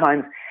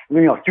 Sometimes,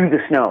 through the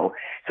snow.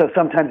 So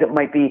sometimes it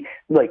might be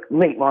like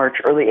late March,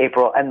 early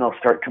April, and they'll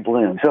start to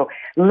bloom. So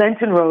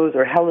Lenten rose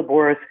or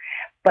helleborus,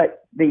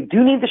 but they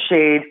do need the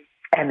shade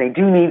and they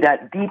do need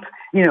that deep,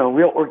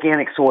 real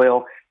organic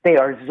soil. They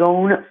are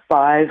zone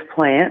 5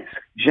 plants,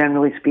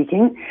 generally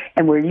speaking.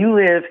 And where you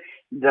live,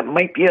 that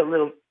might be a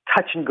little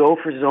touch and go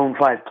for zone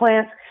 5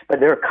 plants,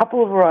 but there are a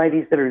couple of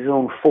varieties that are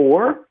zone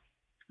 4.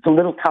 It's a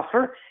little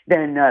tougher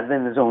than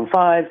the zone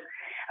 5s.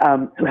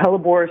 So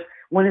hellebores,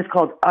 one is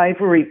called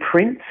Ivory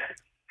Prince.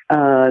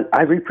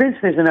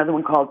 There's another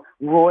one called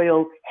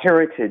Royal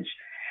Heritage.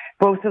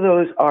 Both of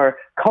those are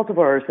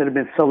cultivars that have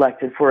been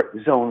selected for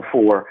zone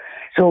 4.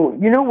 So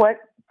you know what?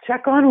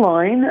 Check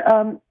online,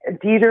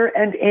 Dieter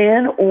and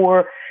Ann,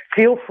 or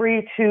feel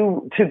free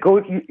to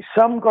go.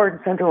 Some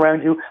garden center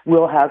around you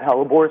will have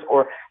hellebores,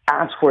 or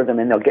ask for them,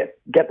 and they'll get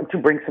them to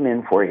bring some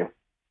in for you.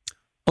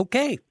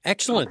 Okay,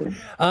 excellent.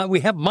 We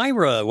have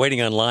Myra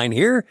waiting online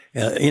here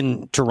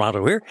in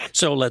Toronto here.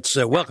 So let's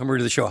welcome her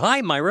to the show.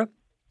 Hi, Myra.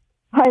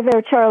 Hi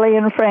there, Charlie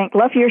and Frank.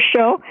 Love your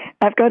show.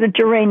 I've got a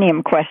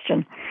geranium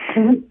question.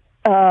 Mm-hmm.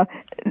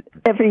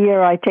 Every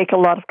year I take a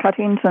lot of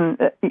cuttings and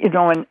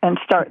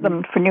start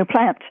them for new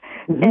plants.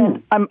 Mm-hmm.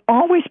 And I'm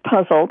always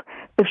puzzled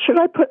if should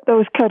I put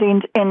those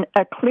cuttings in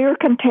a clear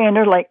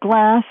container like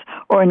glass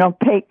or an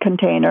opaque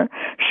container?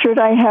 Should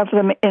I have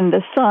them in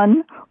the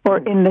sun or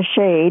in the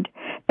shade?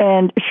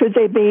 And should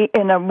they be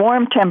in a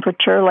warm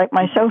temperature like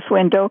my south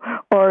window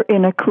or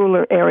in a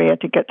cooler area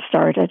to get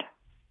started?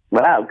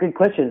 Wow, good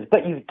questions.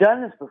 But you've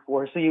done this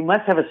before, so you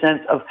must have a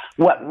sense of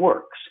what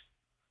works.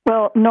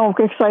 Well, no,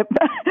 because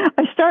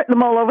I start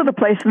them all over the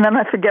place, and then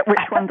I forget which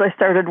ones I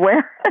started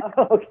where.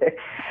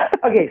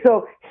 Okay,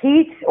 so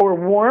heat or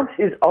warmth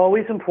is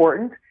always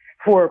important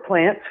for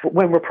plants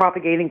when we're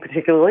propagating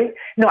particularly.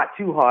 Not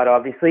too hot,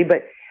 obviously,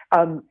 but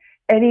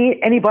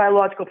any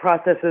biological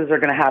processes are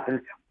going to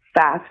happen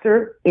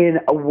faster in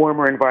a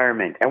warmer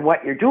environment. And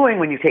what you're doing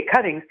when you take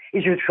cuttings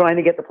is you're trying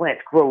to get the plant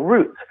to grow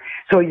roots.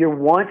 So you're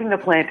wanting the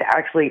plant to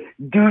actually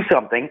do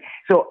something.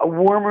 So a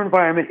warmer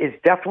environment is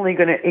definitely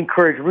going to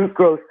encourage root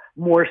growth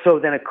more so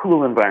than a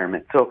cool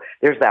environment. So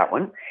there's that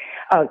one.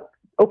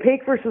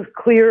 Opaque versus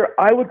clear,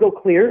 I would go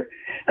clear,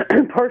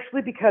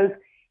 partially because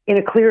in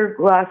a clear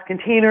glass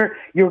container,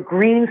 your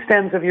green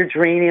stems of your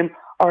geranium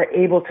are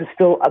able to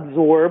still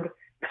absorb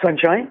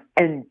sunshine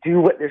and do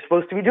what they're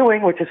supposed to be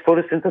doing, which is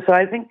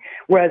photosynthesizing.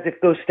 Whereas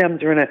if those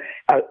stems are in an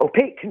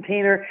opaque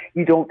container,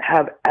 you don't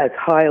have as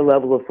high a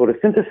level of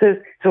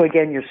photosynthesis. So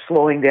again, you're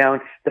slowing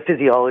down the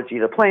physiology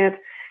of the plant.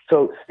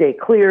 So stay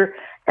clear.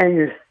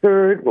 And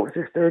what was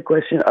your third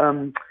question?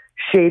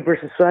 Shade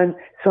versus sun.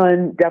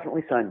 Sun,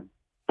 definitely sun.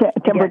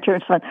 temperature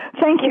is fine.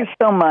 Thank you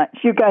so much.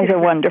 You guys are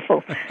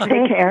wonderful.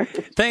 Take care.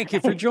 Thank you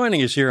for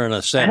joining us here on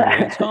a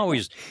Saturday. It's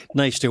always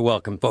nice to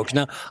welcome folks.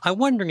 Now, I'm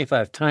wondering if I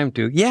have time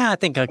to. Yeah, I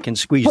think I can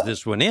squeeze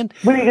this one in.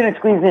 What are you going to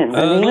squeeze in?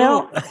 An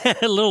email?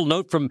 A little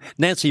note from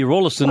Nancy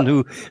Rollison,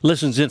 who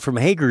listens in from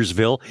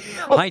Hagersville.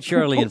 Hi,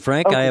 Charlie and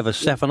Frank. I have a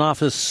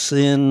Stephanophysis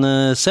in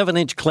a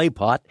 7-inch clay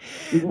pot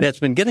that's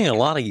been getting a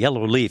lot of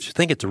yellow leaves. I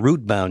think it's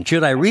root bound.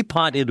 Should I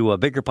repot into a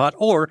bigger pot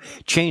or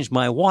change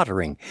my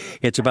watering?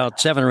 It's about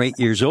 7 or 8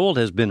 years old,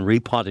 has been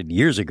repotted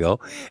years ago.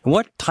 And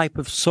what type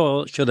of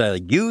soil should I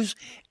use,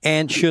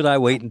 and should I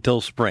wait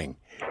until spring?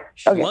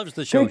 She loves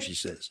the show, she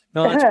says.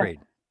 No, that's great.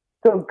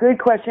 So good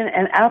question.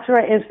 And after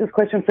I answer this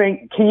question,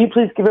 Frank, can you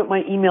please give out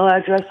my email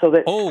address so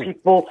that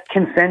people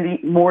can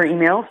send more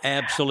emails?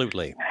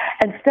 Absolutely.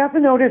 And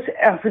Stephanotis,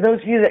 for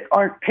those of you that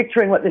aren't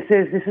picturing what this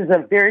is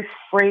a very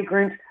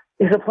fragrant,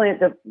 is a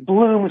plant that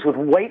blooms with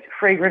white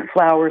fragrant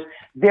flowers,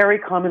 very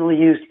commonly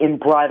used in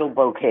bridal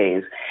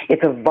bouquets.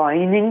 It's a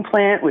vining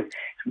plant with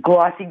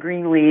glossy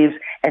green leaves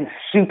and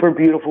super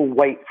beautiful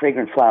white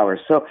fragrant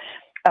flowers. So,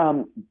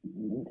 and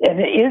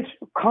it is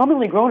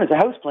commonly grown as a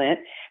houseplant,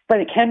 but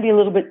it can be a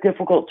little bit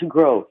difficult to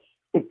grow.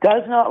 It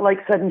does not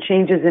like sudden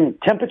changes in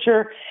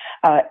temperature.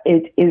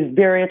 It is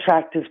very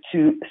attractive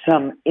to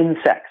some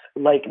insects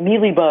like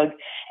mealybug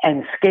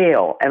and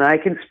scale. And I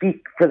can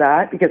speak for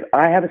that because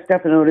I have a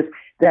Stephanotis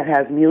that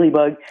has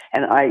mealybug,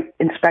 and I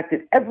inspect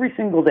it every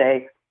single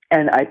day,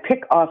 and I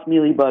pick off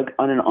mealybug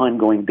on an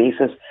ongoing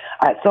basis.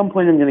 At some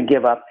point, I'm going to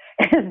give up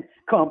and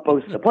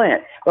compost the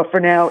plant. But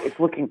for now, it's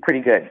looking pretty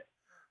good.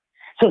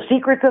 So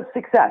secrets of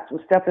success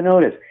with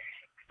Stephanotis.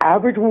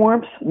 Average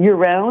warmth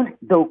year-round,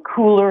 though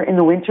cooler in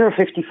the winter,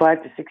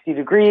 55 to 60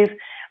 degrees.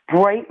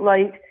 Bright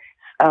light,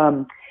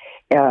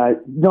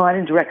 not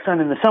in direct sun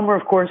in the summer,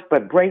 of course,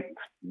 but bright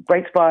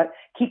spot.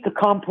 Keep the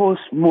compost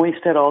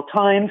moist at all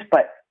times,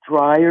 but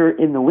drier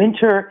in the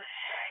winter.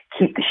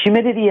 Keep the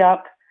humidity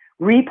up.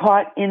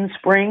 Repot in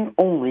spring,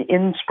 only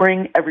in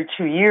spring every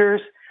 2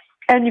 years.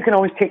 And you can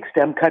always take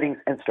stem cuttings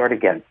and start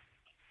again.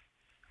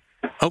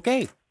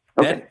 Okay.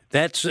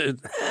 That's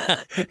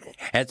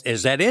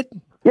is that it?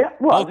 Yeah.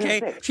 Well,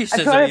 okay. She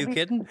says, "Are you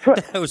kidding?"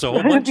 That was a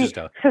whole bunch of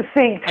stuff.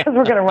 Succinct, because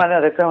we're going to run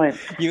out of time.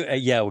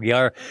 Yeah, we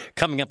are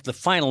coming up the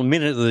final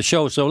minute of the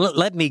show. So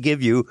let me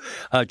give you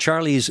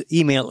Charlie's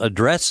email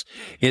address.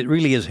 It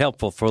really is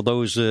helpful for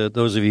those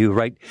of you who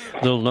write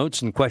little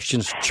notes and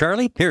questions.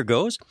 Charlie, here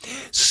goes.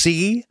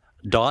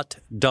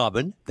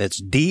 C.Dobbin. That's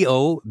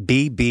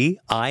DOBBIN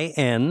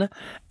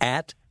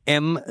at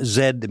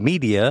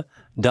mzmedia.com.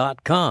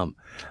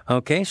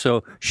 Okay,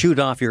 so shoot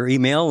off your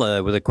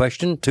email with a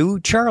question to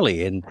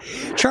Charlie. And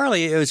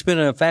Charlie, it's been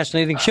a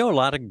fascinating show. A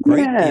lot of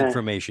great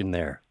information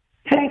there.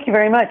 Thank you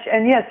very much.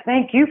 And yes,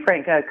 thank you,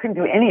 Frank. I couldn't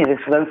do any of this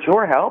without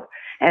your help,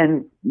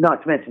 and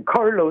not to mention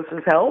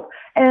Carlos's help,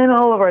 and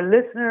all of our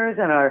listeners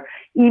and our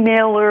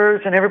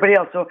emailers and everybody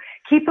else. So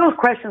keep those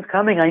questions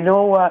coming. I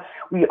know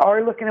we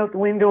are looking out the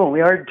window and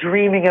we are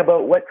dreaming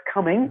about what's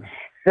coming.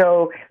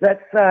 So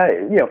let's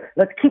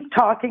keep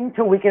talking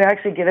till we can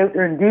actually get out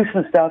there and do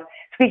some stuff.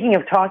 Speaking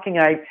of talking,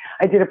 I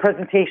did a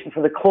presentation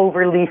for the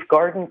Cloverleaf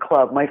Garden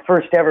Club, my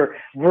first ever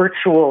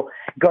virtual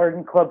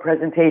garden club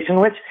presentation,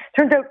 which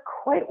turned out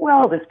quite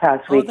well this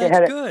past week. That's they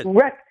had good.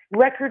 a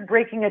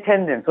record-breaking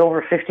attendance.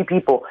 Over 50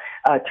 people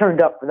turned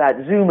up for that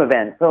Zoom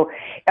event. So,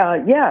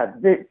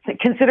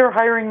 consider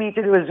hiring me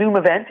to do a Zoom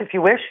event if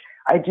you wish.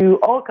 I do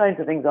all kinds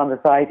of things on the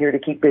side here to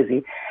keep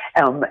busy.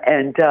 And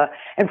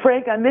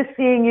Frank, I miss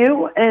seeing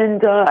you.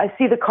 And I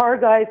see the car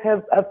guys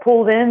have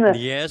pulled in.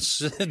 Yes,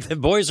 the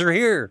boys are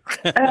here.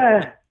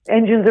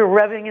 Engines are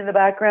revving in the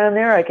background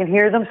there. I can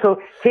hear them.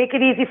 So take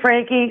it easy,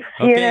 Frankie.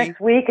 See you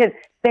next week. And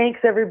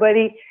thanks,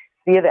 everybody.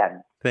 See you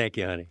then. Thank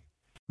you, honey.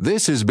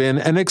 This has been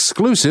an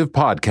exclusive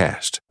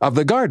podcast of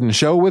The Garden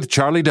Show with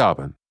Charlie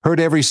Dobbin. Heard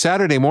every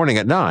Saturday morning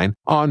at 9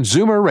 on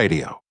Zoomer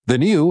Radio, the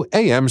new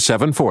AM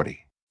 740.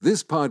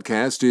 This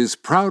podcast is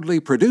proudly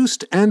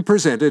produced and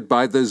presented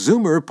by the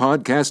Zoomer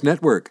Podcast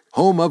Network,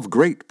 home of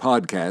great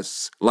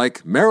podcasts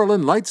like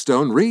Marilyn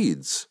Lightstone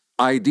Reads,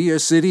 Idea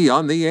City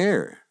on the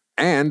Air,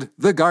 and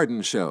The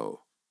Garden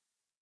Show.